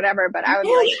hug or whatever. But I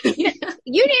was like,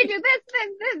 you need to do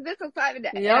this is fine.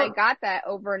 And I got that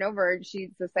over and over.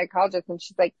 She's a psychologist, and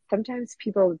she's like, sometimes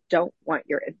people don't want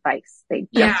your advice. They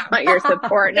just want your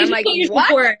support. And I'm like, what?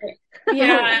 Support.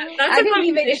 Yeah. That's a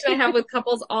conversation I have with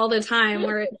couples all the time,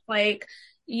 where it's like,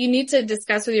 you need to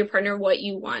discuss with your partner what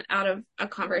you want out of a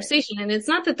conversation. And it's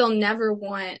not that they'll never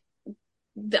want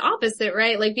the opposite,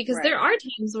 right? Like, because there are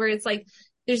times where it's like,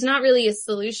 there's not really a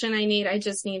solution I need. I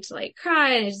just need to like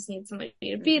cry, and I just need somebody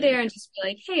to be there and just be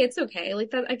like, hey, it's okay.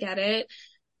 Like that, I get it.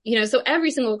 So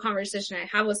every single conversation I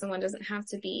have with someone doesn't have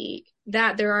to be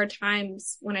that. There are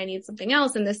times when I need something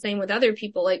else, and the same with other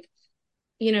people. Like,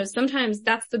 sometimes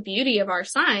that's the beauty of our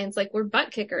signs. Like we're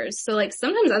butt kickers. So like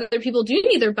sometimes other people do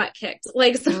need their butt kicked.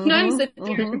 Like sometimes if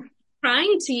they're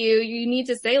crying to you, you need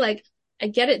to say like, I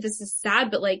get it. This is sad,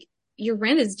 but like, your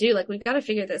rent is due. Like, we've got to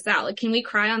figure this out. Like, can we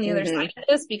cry on the other side of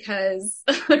this? Because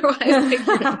otherwise, like,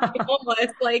 you're gonna be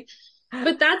homeless. Like,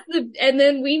 but and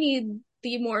then we need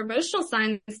the more emotional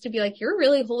signs to be like, you're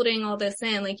really holding all this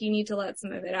in. Like, you need to let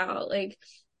some of it out. Like,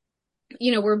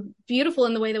 we're beautiful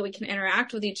in the way that we can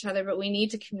interact with each other, but we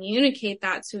need to communicate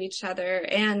that to each other.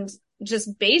 And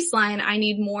just baseline, I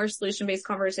need more solution-based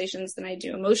conversations than I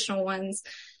do emotional ones.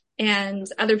 And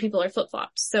other people are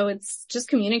flip-flops. So it's just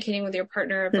communicating with your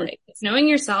partner of like, it's knowing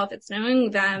yourself, it's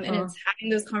knowing them, and it's having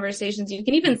those conversations. You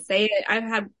can even say it. I've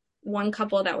had one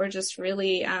couple that were just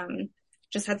really,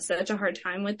 just had such a hard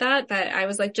time with that I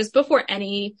was like, just before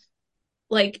any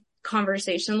like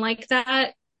conversation like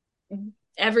that,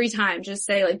 every time just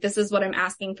say like, this is what I'm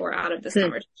asking for out of this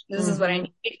conversation. This is what I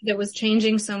need. It was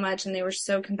changing so much, and they were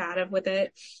so combative with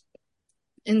it.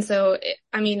 And so,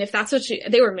 if that's what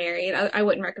they were married, I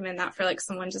wouldn't recommend that for like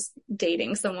someone just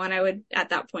dating someone. I would at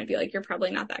that point be like, you're probably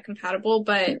not that compatible.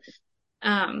 But,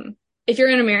 if you're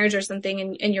in a marriage or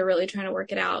something and you're really trying to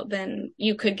work it out, then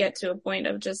you could get to a point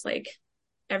of just like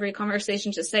every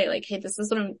conversation, just say like, hey, this is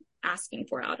what I'm asking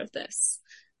for out of this.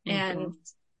 And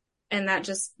that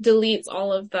just deletes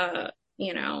all of the,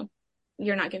 you're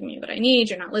not giving me what I need.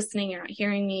 You're not listening. You're not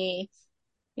hearing me.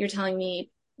 You're telling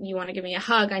me you want to give me a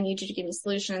hug. I need you to give me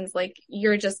solutions. Like,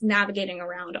 you're just navigating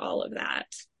around all of that.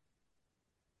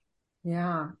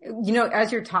 Yeah.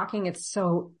 As you're talking, it's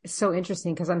so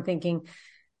interesting because I'm thinking,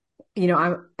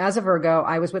 as a Virgo,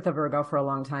 I was with a Virgo for a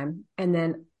long time, and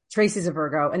then Tracy's a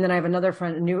Virgo. And then I have another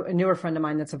friend, a newer friend of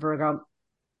mine that's a Virgo.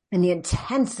 And the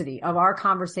intensity of our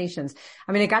conversations.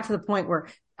 I mean, it got to the point where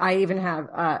I even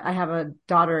I have a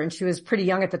daughter, and she was pretty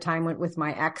young at the time with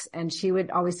my ex, and she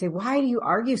would always say, "Why do you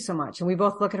argue so much?" And we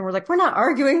both look at her, we're like, "We're not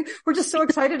arguing. We're just so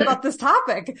excited about this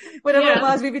topic." Whatever it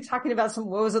was, we'd be talking about some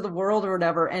woes of the world or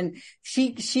whatever. And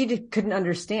she couldn't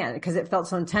understand because it felt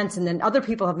so intense. And then other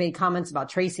people have made comments about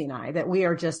Tracy and I that we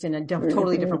are just in a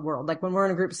totally different world. Like when we're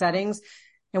in group settings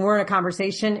and we're in a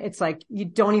conversation, it's like you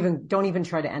don't even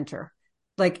try to enter.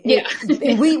 Like, we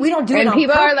don't do it on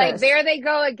people purpose. are like, there they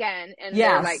go again. And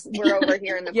they're like, we're over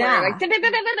here in the corner. Like,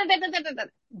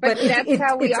 but that's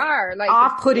how we are. Like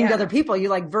off-putting to other people. You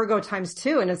like Virgo times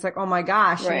 2. And it's like, oh my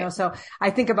gosh, so I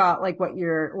think about like what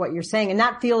you're saying. And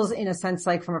that feels in a sense,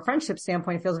 like from a friendship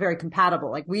standpoint, it feels very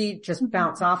compatible. Like we just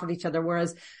bounce off of each other.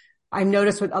 Whereas I've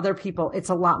noticed with other people, it's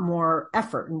a lot more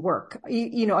effort and work.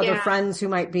 Other friends who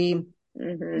might be,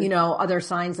 other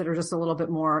signs that are just a little bit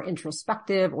more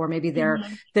introspective, or maybe they're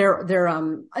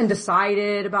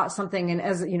undecided about something. And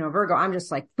as, Virgo, I'm just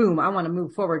like, boom, I want to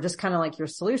move forward, just kind of like your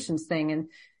solutions thing. And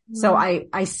so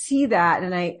I see that.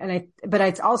 But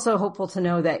it's also hopeful to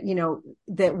know that,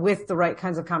 that with the right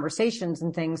kinds of conversations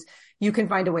and things, you can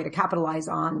find a way to capitalize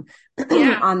on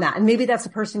that. And maybe that's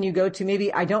the person you go to.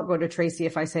 Maybe I don't go to Tracy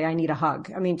if I say I need a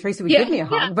hug. I mean, Tracy would give me a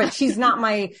hug, but she's not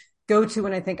my go to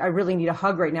when I think I really need a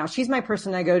hug right now. She's my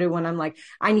person I go to when I'm like,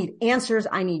 I need answers.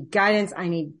 I need guidance. I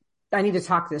need to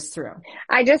talk this through.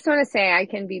 I just want to say I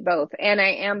can be both, and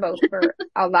I am both for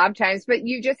a lot of times, but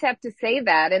you just have to say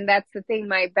that. And that's the thing.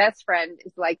 My best friend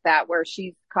is like that, where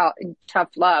she's called tough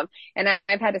love. And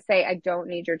I've had to say, I don't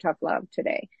need your tough love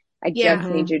today. I just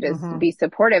need you to be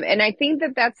supportive. And I think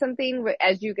that that's something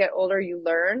as you get older, you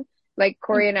learn. Like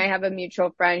Corey and I have a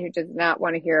mutual friend who does not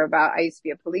want to hear about, I used to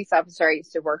be a police officer. I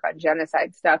used to work on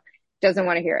genocide stuff. Doesn't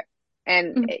want to hear it.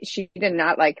 And she did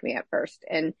not like me at first.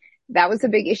 And that was a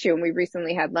big issue. And we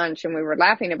recently had lunch and we were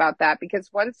laughing about that, because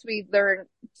once we learned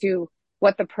to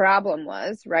what the problem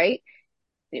was, right?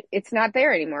 It's not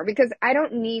there anymore, because I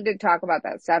don't need to talk about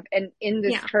that stuff. And in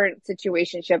this current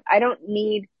situationship, I'm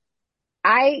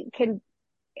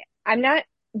not,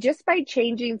 just by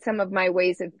changing some of my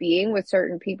ways of being with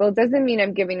certain people doesn't mean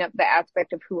I'm giving up the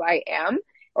aspect of who I am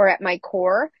or at my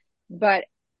core. But,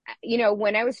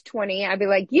 when I was 20, I'd be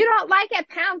like, you don't like it,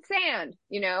 pound sand,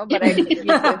 but I'd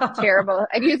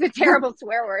use a terrible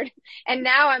swear word. And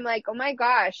now I'm like, oh my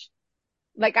gosh,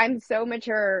 like I'm so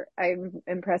mature. I'm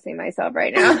impressing myself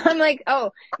right now. I'm like,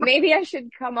 oh, maybe I should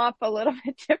come off a little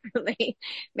bit differently.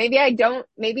 Maybe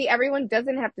everyone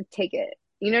doesn't have to take it.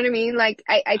 You know what I mean? Like,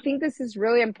 I think this is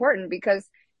really important, because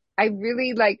I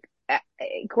really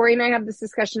Corey and I have this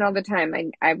discussion all the time.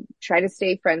 I try to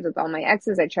stay friends with all my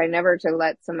exes. I try never to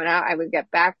let someone out. I would get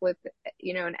back with,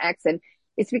 an ex. And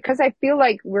it's because I feel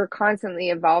like we're constantly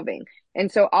evolving.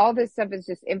 And so all this stuff is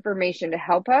just information to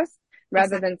help us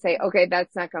rather than say, okay,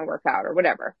 that's not going to work out or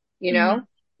whatever,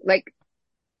 like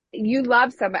you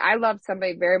love somebody. I love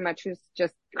somebody very much who's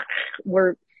just,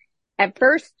 at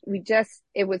first,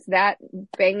 it was that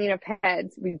banging of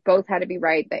heads. We both had to be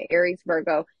right, the Aries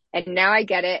Virgo. And now I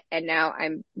get it. And now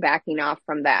I'm backing off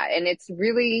from that. And it's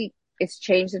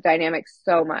changed the dynamic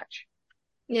so much.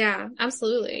 Yeah,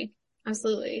 absolutely.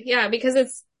 Absolutely. Yeah,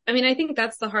 because I think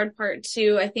that's the hard part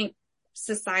too. I think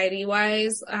society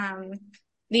wise,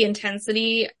 the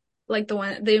intensity, like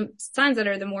the signs that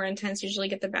are the more intense usually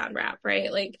get the bad rap,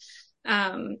 right? Like,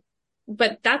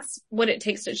 but that's what it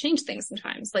takes to change things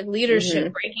sometimes, like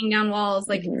leadership, breaking down walls.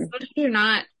 Like sometimes you're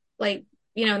not like,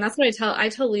 and that's what I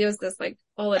tell Leos this like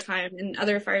all the time, and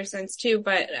other fire signs too.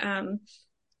 But,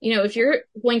 if you're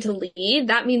going to lead,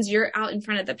 that means you're out in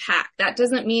front of the pack. That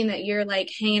doesn't mean that you're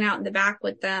like hanging out in the back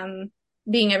with them,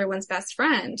 being everyone's best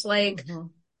friend. Like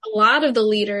a lot of the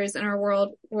leaders in our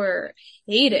world were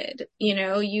hated,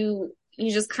 you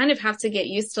just kind of have to get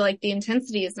used to like the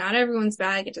intensity is not everyone's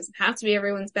bag. It doesn't have to be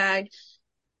everyone's bag.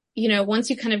 Once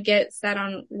you kind of get set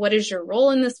on what is your role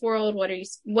in this world, what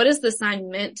is the sign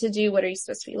meant to do? What are you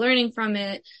supposed to be learning from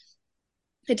it?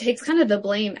 It takes kind of the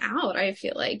blame out, I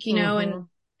feel like, and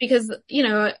because,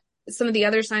 some of the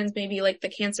other signs, maybe like the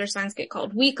Cancer signs get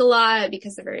called weak a lot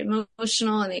because they're very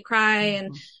emotional and they cry,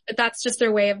 but that's just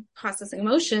their way of processing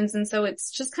emotions. And so it's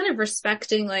just kind of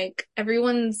respecting, like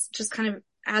everyone's just kind of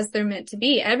as they're meant to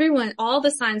be. All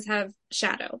the signs have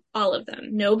shadow, all of them.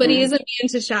 Nobody is immune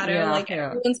to shadow.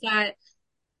 Everyone's got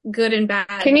good and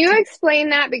bad. Can you explain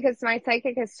that? Because my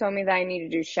psychic has told me that I need to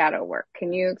do shadow work.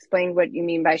 Can you explain what you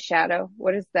mean by shadow?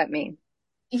 What does that mean?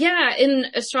 Yeah. And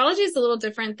astrology is a little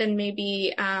different than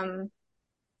maybe,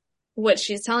 what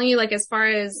she's telling you, like as far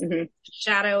as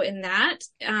shadow in that,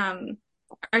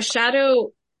 our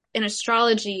shadow in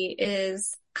astrology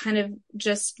is kind of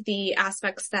just the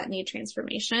aspects that need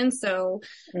transformation. So,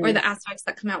 or the aspects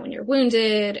that come out when you're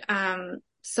wounded.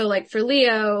 So like for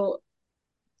Leo,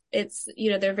 it's,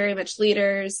 they're very much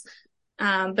leaders,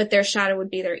 but their shadow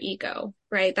would be their ego,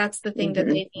 right? That's the thing that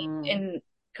they need. In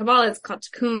Kabbalah, it's called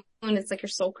tikkun. It's like your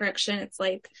soul correction. It's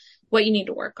like what you need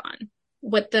to work on.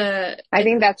 I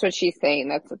think that's what she's saying.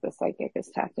 That's what the psychic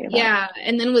is talking about. Yeah.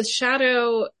 And then with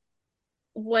shadow,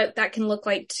 what that can look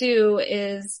like too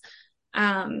is,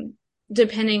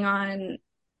 depending on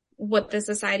what the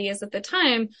society is at the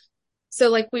time. So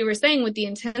like we were saying with the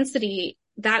intensity,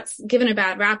 that's given a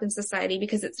bad rap in society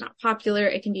because it's not popular.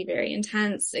 It can be very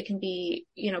intense. It can be,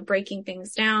 breaking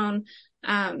things down.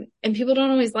 And people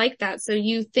don't always like that. So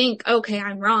you think, okay,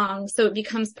 I'm wrong. So it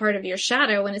becomes part of your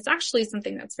shadow, and it's actually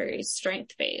something that's very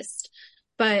strength based,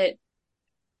 but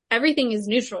everything is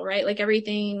neutral, right? Like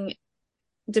everything,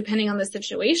 depending on the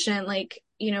situation, like,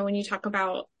 when you talk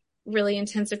about really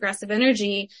intense aggressive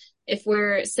energy, if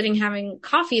we're sitting having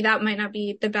coffee, that might not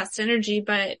be the best energy,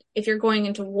 but if you're going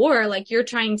into war, like you're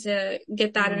trying to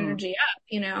get that energy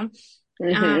up,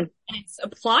 and it's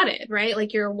applauded, right?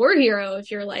 Like you're a war hero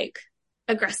if you're like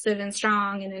aggressive and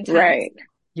strong and intense. Right.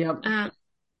 Yep.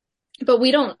 But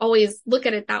we don't always look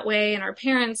at it that way. And our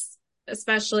parents,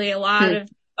 especially a lot of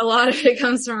it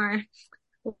comes from our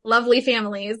lovely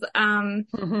families.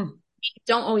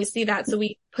 Don't always see that. So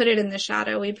we put it in the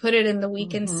shadow. We put it in the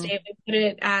weakened state. We put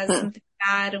it as something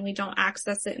bad, and we don't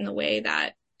access it in the way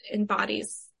that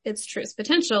embodies its truest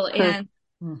potential. And,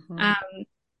 but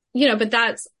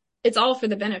it's all for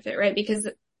the benefit, right? Because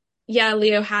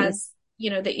Leo has,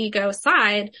 the ego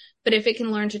side, but if it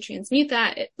can learn to transmute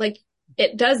that,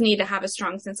 it does need to have a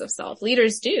strong sense of self.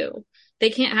 Leaders do. They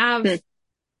can't have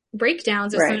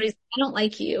breakdowns if somebody's, I don't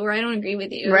like you, or I don't agree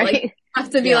with you. Right. Like, you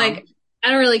have to be like, I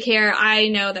don't really care. I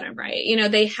know that I'm right.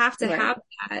 They have to have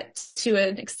that to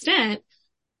an extent.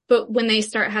 But when they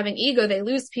start having ego, they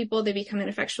lose people. They become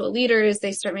ineffectual leaders.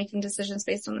 They start making decisions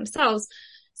based on themselves.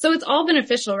 So it's all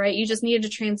beneficial, right? You just needed to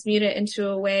transmute it into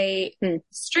a way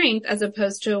strength, as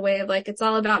opposed to a way of like, it's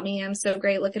all about me. I'm so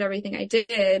great. Look at everything I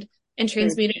did, and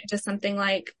transmute it into something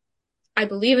like, I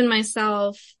believe in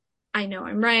myself. I know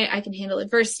I'm right. I can handle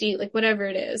adversity, like whatever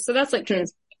it is. So that's like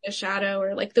transmuting the shadow,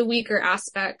 or like the weaker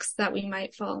aspects that we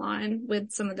might fall on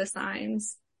with some of the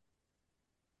signs.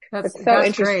 That's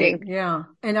interesting. Great. Yeah.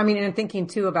 And I mean, and thinking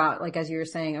too about, like, as you were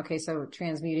saying, okay, so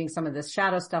transmuting some of this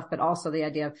shadow stuff, but also the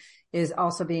idea of is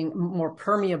also being more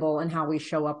permeable in how we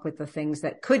show up with the things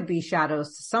that could be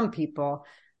shadows to some people.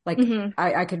 Like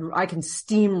I can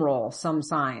steamroll some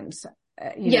signs,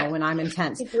 when I'm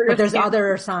intense, but there's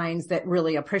other signs that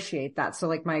really appreciate that. So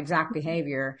like my exact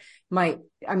behavior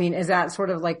is that sort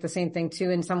of like the same thing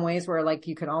too, in some ways, where like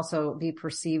you could also be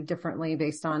perceived differently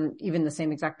based on even the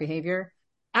same exact behavior?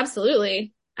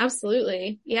 Absolutely.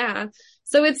 Yeah.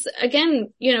 So it's,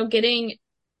 again, getting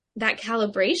that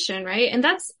calibration, right? And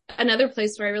that's another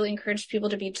place where I really encourage people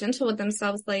to be gentle with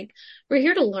themselves. Like, we're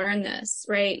here to learn this,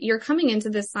 right? You're coming into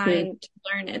this sign to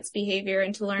learn its behavior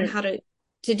and to learn how to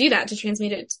do that, to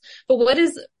transmute it. But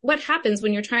what happens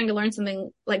when you're trying to learn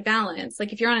something like balance?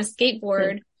 Like if you're on a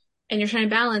skateboard and you're trying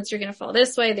to balance, you're going to fall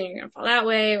this way, then you're going to fall that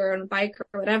way, or on a bike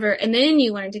or whatever. And then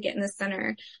you learn to get in the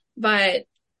center. But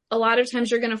a lot of times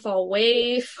you're going to fall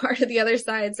way far to the other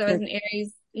side. So as an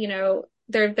Aries,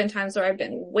 there have been times where I've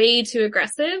been way too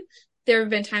aggressive. There have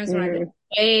been times when I've been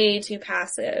way too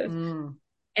passive. And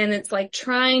it's like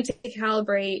trying to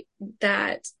calibrate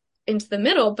that into the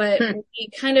middle, but we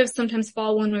kind of sometimes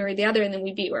fall one way or the other, and then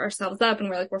we beat ourselves up and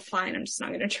we're like, we're fine. I'm just not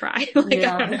going to try. I don't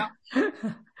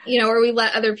know. Or we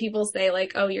let other people say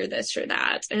like, oh, you're this or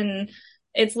that. And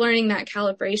it's learning that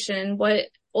calibration. What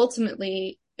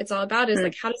ultimately it's all about is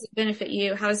like, how does it benefit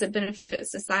you? How does it benefit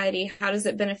society? How does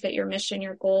it benefit your mission,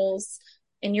 your goals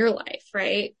in your life?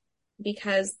 Right.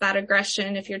 Because that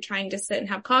aggression, if you're trying to sit and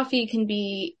have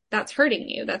coffee, that's hurting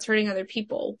you. That's hurting other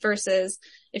people, versus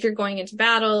if you're going into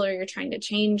battle or you're trying to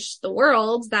change the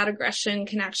world, that aggression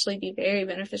can actually be very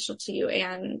beneficial to you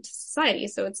and to society.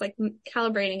 So it's like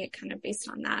calibrating it kind of based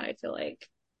on that, I feel like.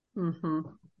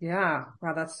 Yeah.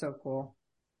 Wow. That's so cool.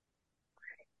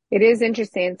 It is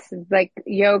interesting. It's like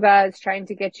yoga is trying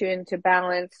to get you into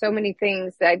balance. So many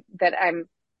things that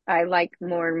I like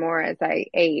more and more as I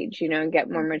age, and get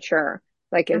more mature.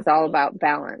 Like it's all about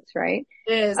balance, right?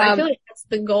 It is. I feel like that's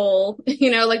the goal,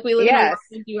 like we live in a world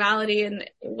of duality, and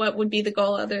what would be the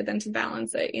goal other than to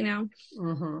balance it,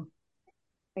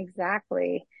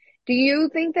 Exactly. Do you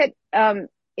think that,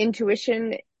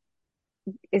 intuition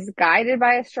is guided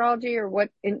by astrology, or what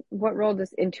role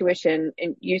does intuition,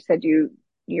 and you said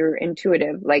you're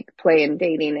intuitive, like play in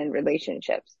dating and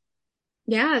relationships?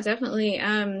 Yeah, definitely.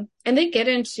 And they get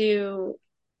into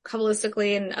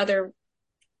kabbalistically and other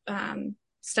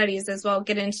studies as well,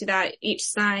 get into that each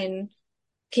sign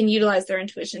can utilize their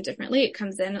intuition differently. It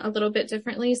comes in a little bit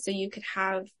differently. So you could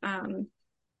have,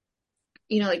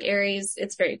 like Aries,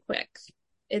 it's very quick.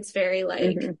 It's very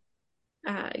like,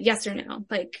 yes or no,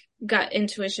 like gut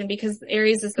intuition, because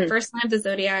Aries is the first sign of the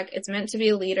zodiac. It's meant to be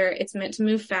a leader. It's meant to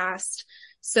move fast.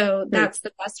 So that's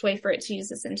the best way for it to use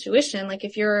this intuition. Like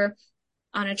if you're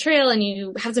on a trail and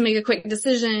you have to make a quick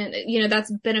decision, that's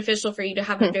beneficial for you to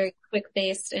have a very quick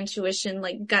based intuition,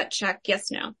 like gut check,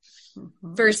 yes, no,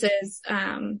 versus,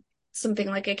 something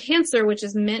like a Cancer, which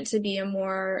is meant to be a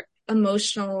more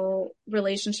emotional,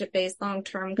 relationship based,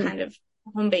 long-term kind of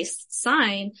home-based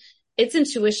sign. Its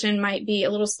intuition might be a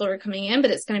little slower coming in,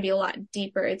 but it's going to be a lot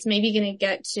deeper. It's maybe going to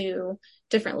get to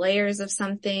different layers of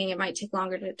something. It might take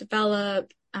longer to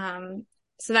develop.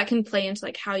 So that can play into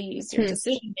like how you use your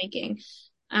decision making.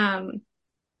 And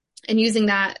using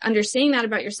that, understanding that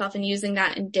about yourself and using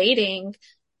that in dating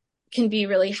can be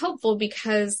really helpful,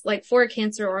 because like for a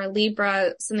Cancer or a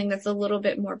Libra, something that's a little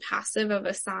bit more passive of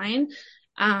a sign,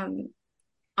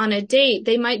 on a date,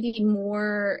 they might be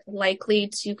more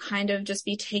likely to kind of just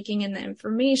be taking in the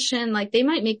information. Like they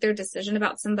might make their decision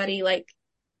about somebody like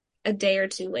a day or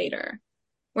two later.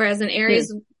 Whereas an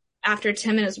Aries, after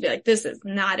 10 minutes would be like, this is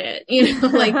not it,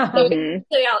 like so it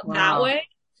play out that way.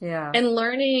 Yeah. And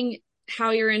learning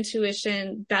how your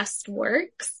intuition best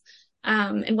works,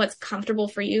 and what's comfortable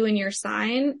for you and your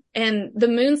sign. And the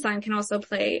moon sign can also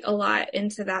play a lot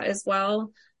into that as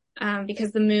well,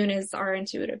 because the moon is our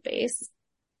intuitive base.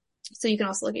 So you can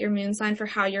also look at your moon sign for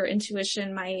how your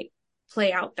intuition might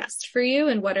play out best for you,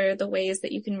 and what are the ways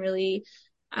that you can really,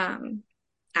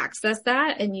 access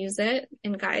that and use it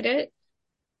and guide it.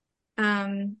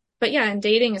 But yeah, in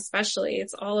dating especially,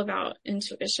 it's all about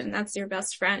intuition. That's your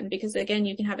best friend, because again,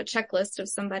 you can have a checklist of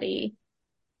somebody,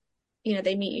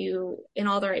 they meet you in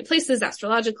all the right places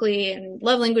astrologically and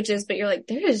love languages, but you're like,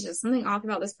 there is just something off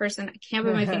about this person. I can't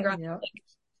put my finger on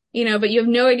it, but you have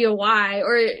no idea why,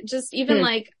 or just even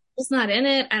like, it's not in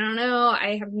it. I don't know.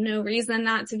 I have no reason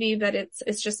not to be, but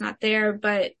it's just not there.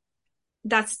 But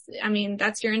that's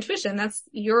your intuition. That's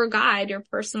your guide, your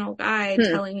personal guide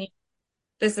telling you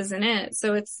this isn't it.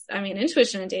 So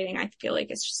intuition and dating, I feel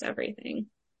like it's just everything.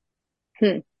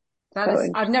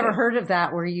 I've never heard of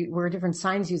that where different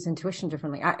signs use intuition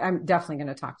differently. I'm definitely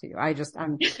going to talk to you.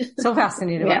 I'm so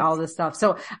fascinated by all this stuff.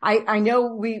 So I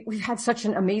know we've had such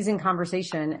an amazing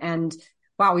conversation, and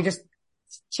wow, we just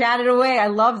chatted away. I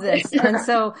love this. And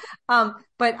so,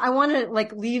 but I want to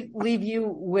like leave you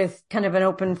with kind of an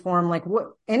open form, like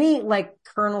any like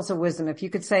kernels of wisdom, if you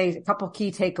could say a couple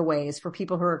key takeaways for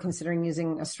people who are considering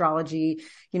using astrology,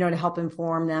 to help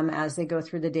inform them as they go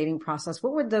through the dating process.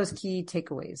 What would those key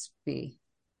takeaways be?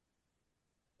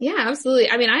 Yeah, absolutely.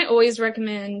 I always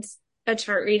recommend a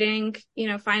chart reading,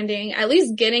 finding, at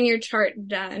least getting your chart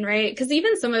done, right? Because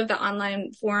even some of the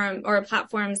online forum or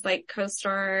platforms like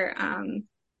CoStar,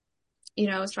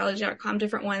 astrology.com,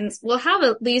 different ones will have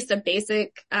at least a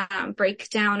basic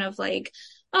breakdown of like,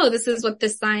 oh, this is what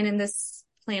this sign and this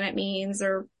planet means,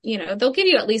 or, they'll give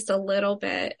you at least a little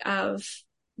bit of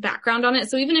background on it.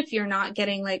 So even if you're not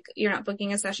you're not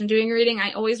booking a session doing a reading,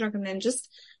 I always recommend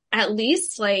just at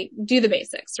least like do the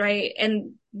basics, right?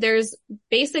 And there's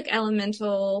basic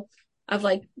elemental of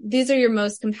like, these are your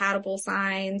most compatible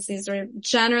signs. These are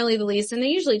generally the least, and they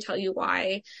usually tell you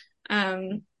why.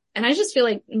 And I just feel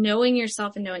like knowing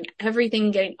yourself and knowing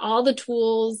everything, getting all the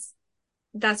tools,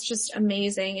 that's just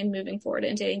amazing in moving forward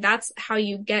in dating. That's how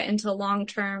you get into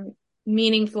long-term,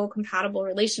 meaningful, compatible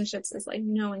relationships, is like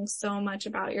knowing so much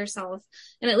about yourself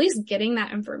and at least getting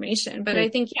that information. But I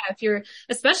think,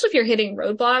 especially if you're hitting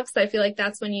roadblocks, I feel like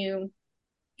that's when you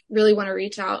really want to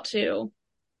reach out to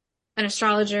an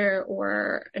astrologer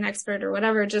or an expert or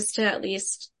whatever, just to at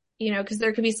least, because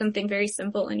there could be something very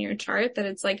simple in your chart that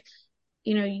it's like,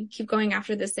 you keep going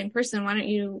after the same person. Why don't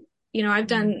you, I've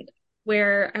done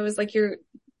where I was like, you're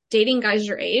dating guys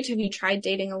your age. Have you tried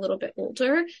dating a little bit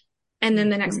older? And then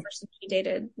the next person she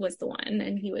dated was the one, and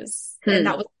and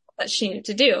that was what she needed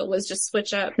to do, was just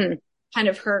switch up kind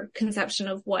of her conception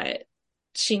of what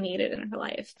she needed in her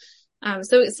life.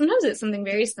 So sometimes it's something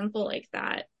very simple like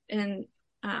that. And,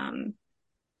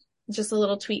 just a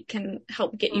little tweak can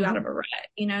help get you out of a rut,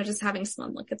 just having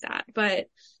someone look at that. But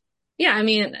yeah,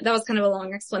 that was kind of a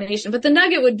long explanation, but the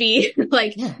nugget would be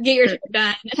like, get your shit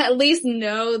done, at least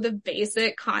know the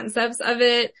basic concepts of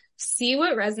it, see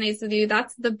what resonates with you.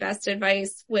 That's the best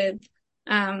advice with,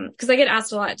 cause I get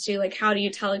asked a lot too, like, how do you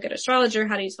tell a good astrologer?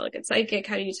 How do you tell a good psychic?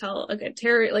 How do you tell a good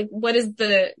tarot? Like, what is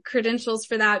the credentials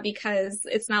for that? Because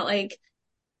it's not like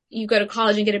you go to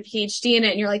college and get a PhD in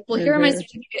it and you're like, well, here are my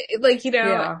certificates. Like,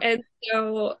 and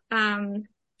so,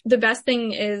 the best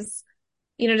thing is,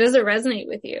 does it resonate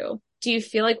with you? Do you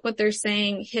feel like what they're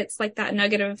saying hits like that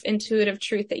nugget of intuitive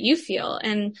truth that you feel?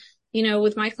 And,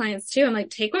 with my clients too, I'm like,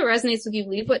 take what resonates with you,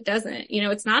 leave what doesn't.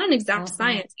 It's not an exact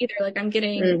science either. Like I'm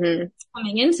getting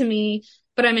coming into me,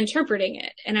 but I'm interpreting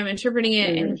it and I'm interpreting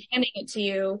it and handing it to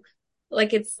you.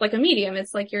 Like it's like a medium.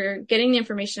 It's like you're getting the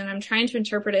information. I'm trying to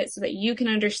interpret it so that you can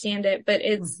understand it. But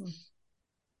it's,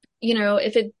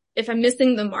 if I'm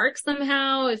missing the mark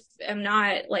somehow, if I'm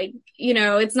not like,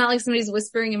 it's not like somebody's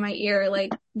whispering in my ear,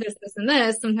 like this, and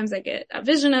this. Sometimes I get a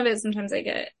vision of it. Sometimes I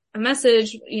get a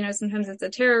message, sometimes it's a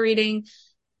tarot reading.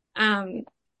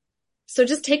 So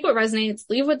just take what resonates,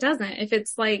 leave what doesn't. If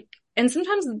it's like, and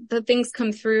sometimes the things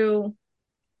come through,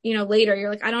 later. You're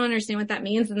like, I don't understand what that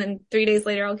means. And then 3 days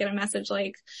later, I'll get a message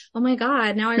like, oh my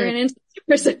God, now I ran into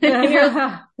this person.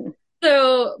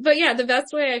 But yeah, the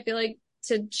best way I feel like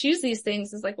to choose these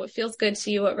things is like what feels good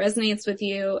to you, what resonates with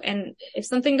you. And if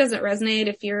something doesn't resonate,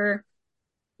 if you're,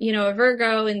 a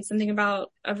Virgo and something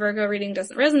about a Virgo reading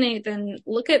doesn't resonate, then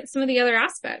look at some of the other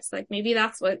aspects. Like maybe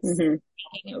that's what's hanging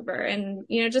over. And,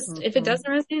 just if it doesn't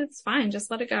resonate, it's fine. Just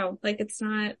let it go. Like it's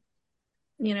not,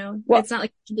 it's not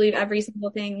like you believe every single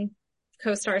thing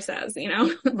co-star says,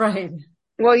 Right.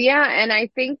 Well, yeah. And I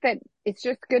think that it's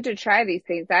just good to try these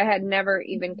things. I had never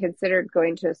even considered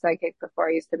going to a psychic before.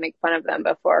 I used to make fun of them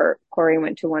before Corey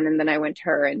went to one and then I went to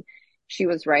her and she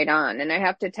was right on. And I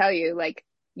have to tell you, like,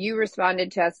 you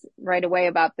responded to us right away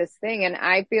about this thing. And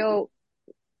I feel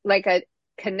like a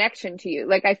connection to you.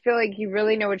 Like, I feel like you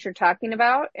really know what you're talking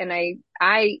about. And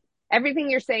everything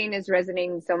you're saying is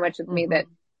resonating so much with me that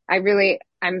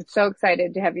I'm so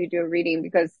excited to have you do a reading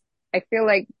because I feel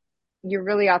like you're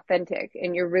really authentic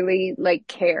and you're really like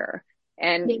care.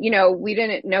 And, we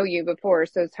didn't know you before,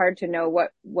 so it's hard to know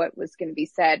what was going to be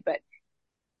said. But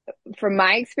from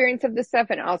my experience of this stuff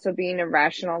and also being a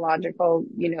rational, logical,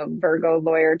 Virgo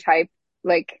lawyer type,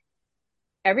 like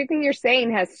everything you're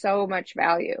saying has so much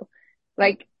value.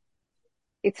 Like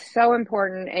it's so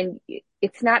important and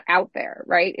it's not out there,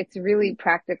 right? It's really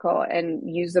practical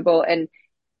and usable. And,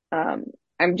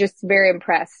 I'm just very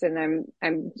impressed and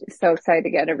I'm so excited to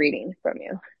get a reading from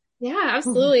you. Yeah,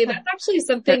 absolutely. That's actually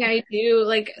something I do.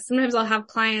 Like sometimes I'll have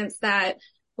clients that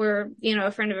were,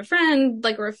 a friend of a friend,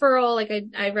 like a referral, like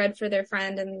I read for their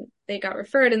friend and they got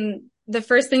referred. And the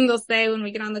first thing they'll say when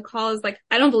we get on the call is like,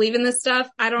 I don't believe in this stuff.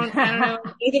 I don't know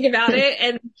anything about it.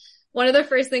 And one of the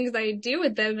first things I do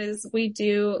with them is we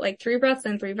do like 3 breaths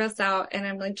in, 3 breaths out. And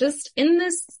I'm like, just in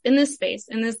this space,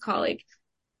 in this call, like,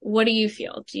 what do you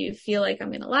feel? Do you feel like I'm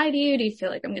going to lie to you? Do you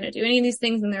feel like I'm going to do any of these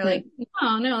things? And they're like,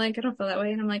 no, like, I don't feel that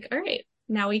way. And I'm like, all right,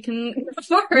 now we can move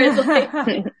forward.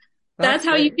 Like, that's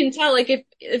how you can tell. Like,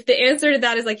 if the answer to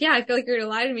that is like, yeah, I feel like you're going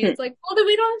to lie to me. It's like, well, then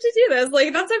we don't have to do this.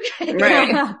 Like, that's okay.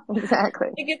 Right. Exactly.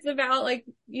 I think it's about like,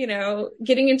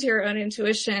 getting into your own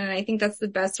intuition. And I think that's the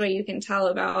best way you can tell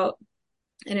about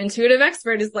an intuitive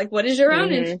expert is like, what does your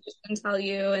own intuition tell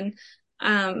you?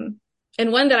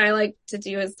 And one that I like to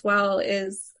do as well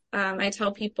is, I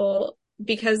tell people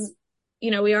because,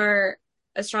 we are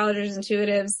astrologers,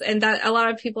 intuitives, and that a lot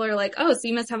of people are like, oh, so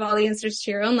you must have all the answers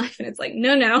to your own life. And it's like,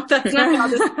 no, that's not how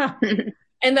this,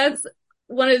 and that's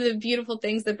one of the beautiful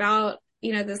things about,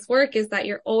 this work is that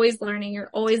you're always learning, you're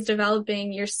always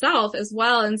developing yourself as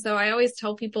well. And so I always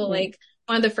tell people like,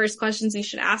 one of the first questions you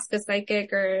should ask a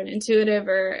psychic or an intuitive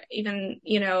or even,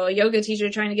 a yoga teacher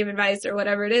trying to give advice or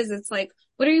whatever it is, it's like,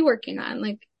 what are you working on?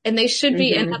 Like, and they should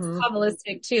be, and that's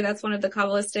Kabbalistic too. That's one of the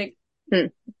Kabbalistic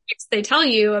tricks they tell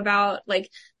you about like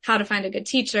how to find a good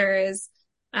teacher is,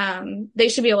 they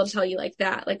should be able to tell you like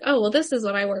that, like, oh, well, this is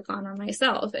what I work on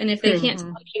myself. And if they can't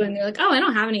tell you and they're like, oh, I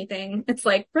don't have anything, it's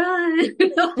like, run.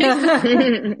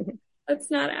 That's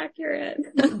not accurate.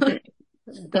 That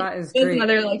is That's great.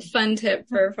 another like fun tip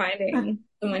for finding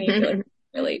someone you feel like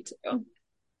relate to.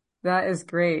 That is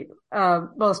great.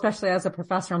 Well, especially as a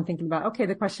professor, I'm thinking about, okay,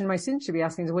 the question my students should be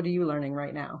asking is, what are you learning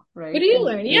right now? Right. What are you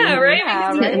learning? Yeah, right.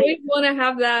 Yeah, You right. always want to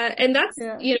have that. And that's,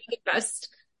 the best,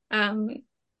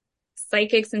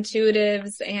 psychics,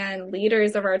 intuitives, and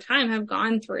leaders of our time have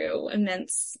gone through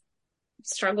immense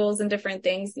struggles and different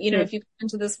things. If you come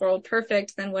into this world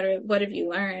perfect, then what have you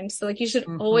learned? So like you should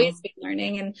always be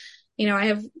learning. And, I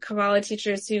have Kabbalah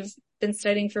teachers who've been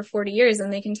studying for 40 years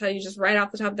and they can tell you just right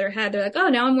off the top of their head, they're like, oh,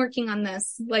 now I'm working on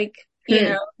this. Like,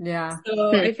 Yeah.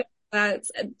 So I feel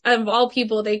that's, of all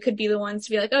people, they could be the ones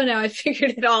to be like, oh no, I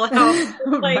figured it all out.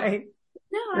 Like, right.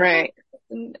 no, Right.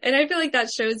 And I feel like that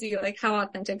shows you like how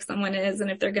authentic someone is and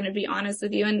if they're going to be honest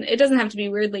with you. And it doesn't have to be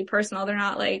weirdly personal. They're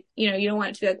not like, you know, you don't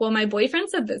want it to be like, well, my boyfriend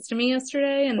said this to me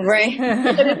yesterday. And right.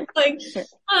 it's like,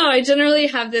 oh, I generally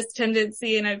have this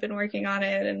tendency and I've been working on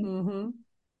it. And,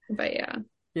 but yeah.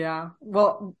 Yeah.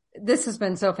 Well, this has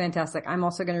been so fantastic. I'm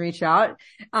also going to reach out,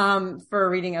 for a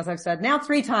reading, as I've said now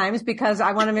 3 times, because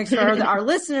I want to make sure that our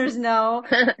listeners know,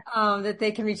 that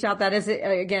they can reach out. That is,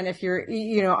 again, if you're,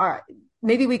 you know,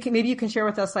 maybe you can share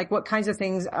with us, like, what kinds of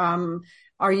things,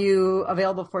 are you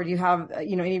available for? Do you have,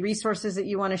 you know, any resources that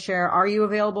you want to share? Are you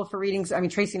available for readings? I mean,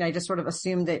 Tracy and I just sort of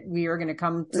assumed that we are going to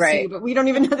come to see you, but we don't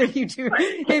even know that you do,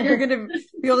 if you're going to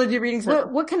be able to do readings.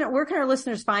 Where can our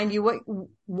listeners find you?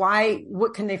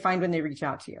 What can they find when they reach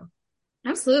out to you?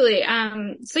 Absolutely.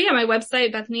 So yeah, my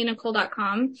website,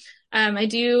 BethanyNicole.com.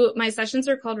 My sessions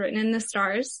are called Written in the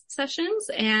Stars sessions.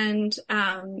 And,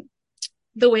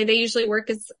 the way they usually work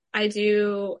is I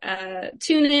do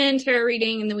tune in tarot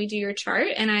reading, and then we do your chart,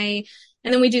 and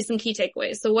then we do some key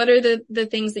takeaways. So what are the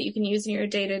things that you can use in your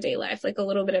day-to-day life, like a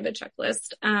little bit of a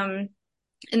checklist. And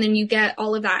then you get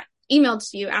all of that emailed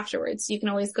to you afterwards. So you can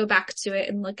always go back to it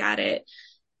and look at it.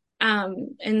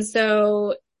 And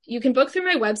so you can book through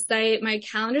my website. My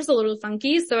calendar's a little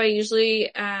funky, so I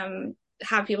usually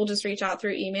have people just reach out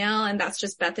through email, and that's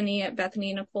just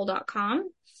Bethany@BethanyNicole.com.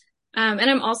 And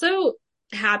I'm also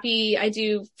happy. I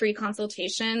do free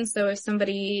consultations. So if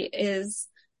somebody is,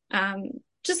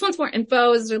 just wants more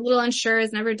info, is a little unsure,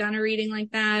 has never done a reading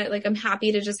like that, like, I'm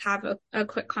happy to just have a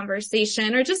quick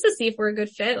conversation, or just to see if we're a good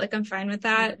fit. Like, I'm fine with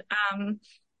that.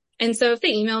 And so if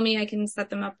they email me, I can set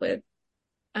them up with,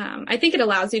 I think it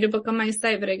allows you to book on my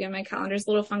site, but again, my calendar's a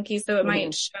little funky. So it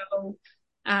might show,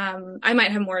 I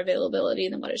might have more availability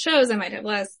than what it shows. I might have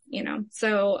less, you know,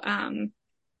 so,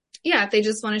 yeah, if they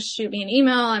just want to shoot me an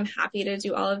email, I'm happy to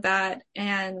do all of that.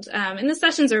 And the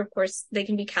sessions are, of course, they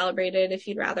can be calibrated. If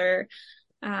you'd rather,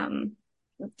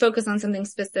 focus on something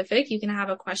specific, you can have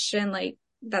a question, like,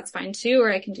 that's fine too,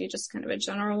 or I can do just kind of a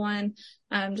general one.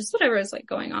 Just whatever is like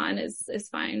going on is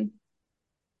fine.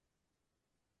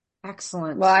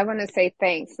 Excellent. Well, I want to say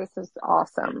thanks. This is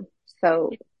awesome. So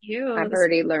Thank you. I've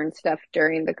already learned stuff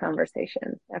during the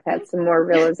conversation. I've had some more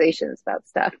realizations about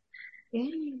stuff.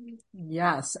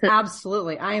 Yes,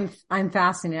 absolutely. I'm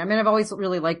fascinated. I mean, I've always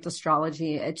really liked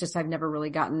astrology. I've never really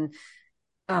gotten,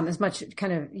 as much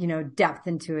kind of, you know, depth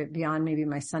into it beyond maybe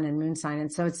my sun and moon sign.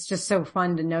 And so it's just so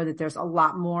fun to know that there's a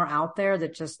lot more out there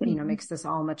that just, you know, makes this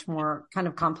all much more kind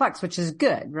of complex, which is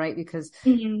good, right? Because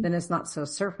then it's not so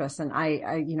surface. And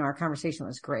I, you know, our conversation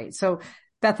was great. So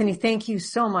Bethany, thank you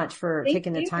so much for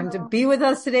taking the time to be with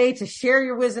us today, to share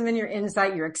your wisdom and your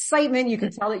insight, your excitement. You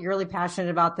can tell that you're really passionate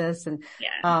about this. And,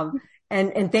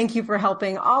 and thank you for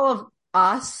helping all of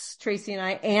us, Tracy and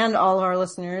I, and all of our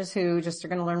listeners who just are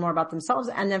going to learn more about themselves.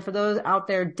 And then for those out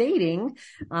there dating,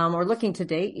 or looking to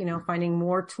date, you know, finding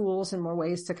more tools and more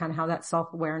ways to kind of have that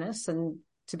self-awareness and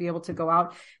to be able to go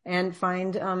out and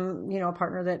find, you know, a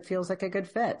partner that feels like a good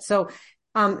fit. So,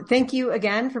 thank you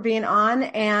again for being on.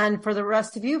 And for the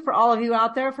rest of you, for all of you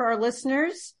out there, for our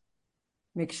listeners,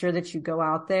 make sure that you go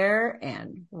out there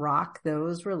and rock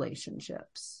those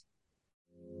relationships.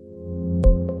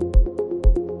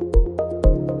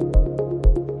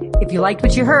 If you liked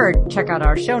what you heard, check out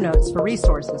our show notes for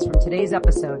resources from today's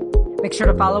episode. Make sure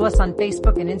to follow us on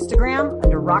Facebook and Instagram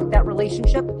under Rock That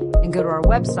Relationship, and go to our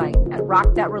website at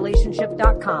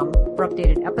rockthatrelationship.com for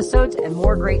updated episodes and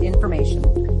more great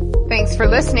information. Thanks for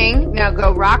listening. Now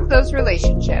go rock those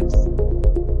relationships.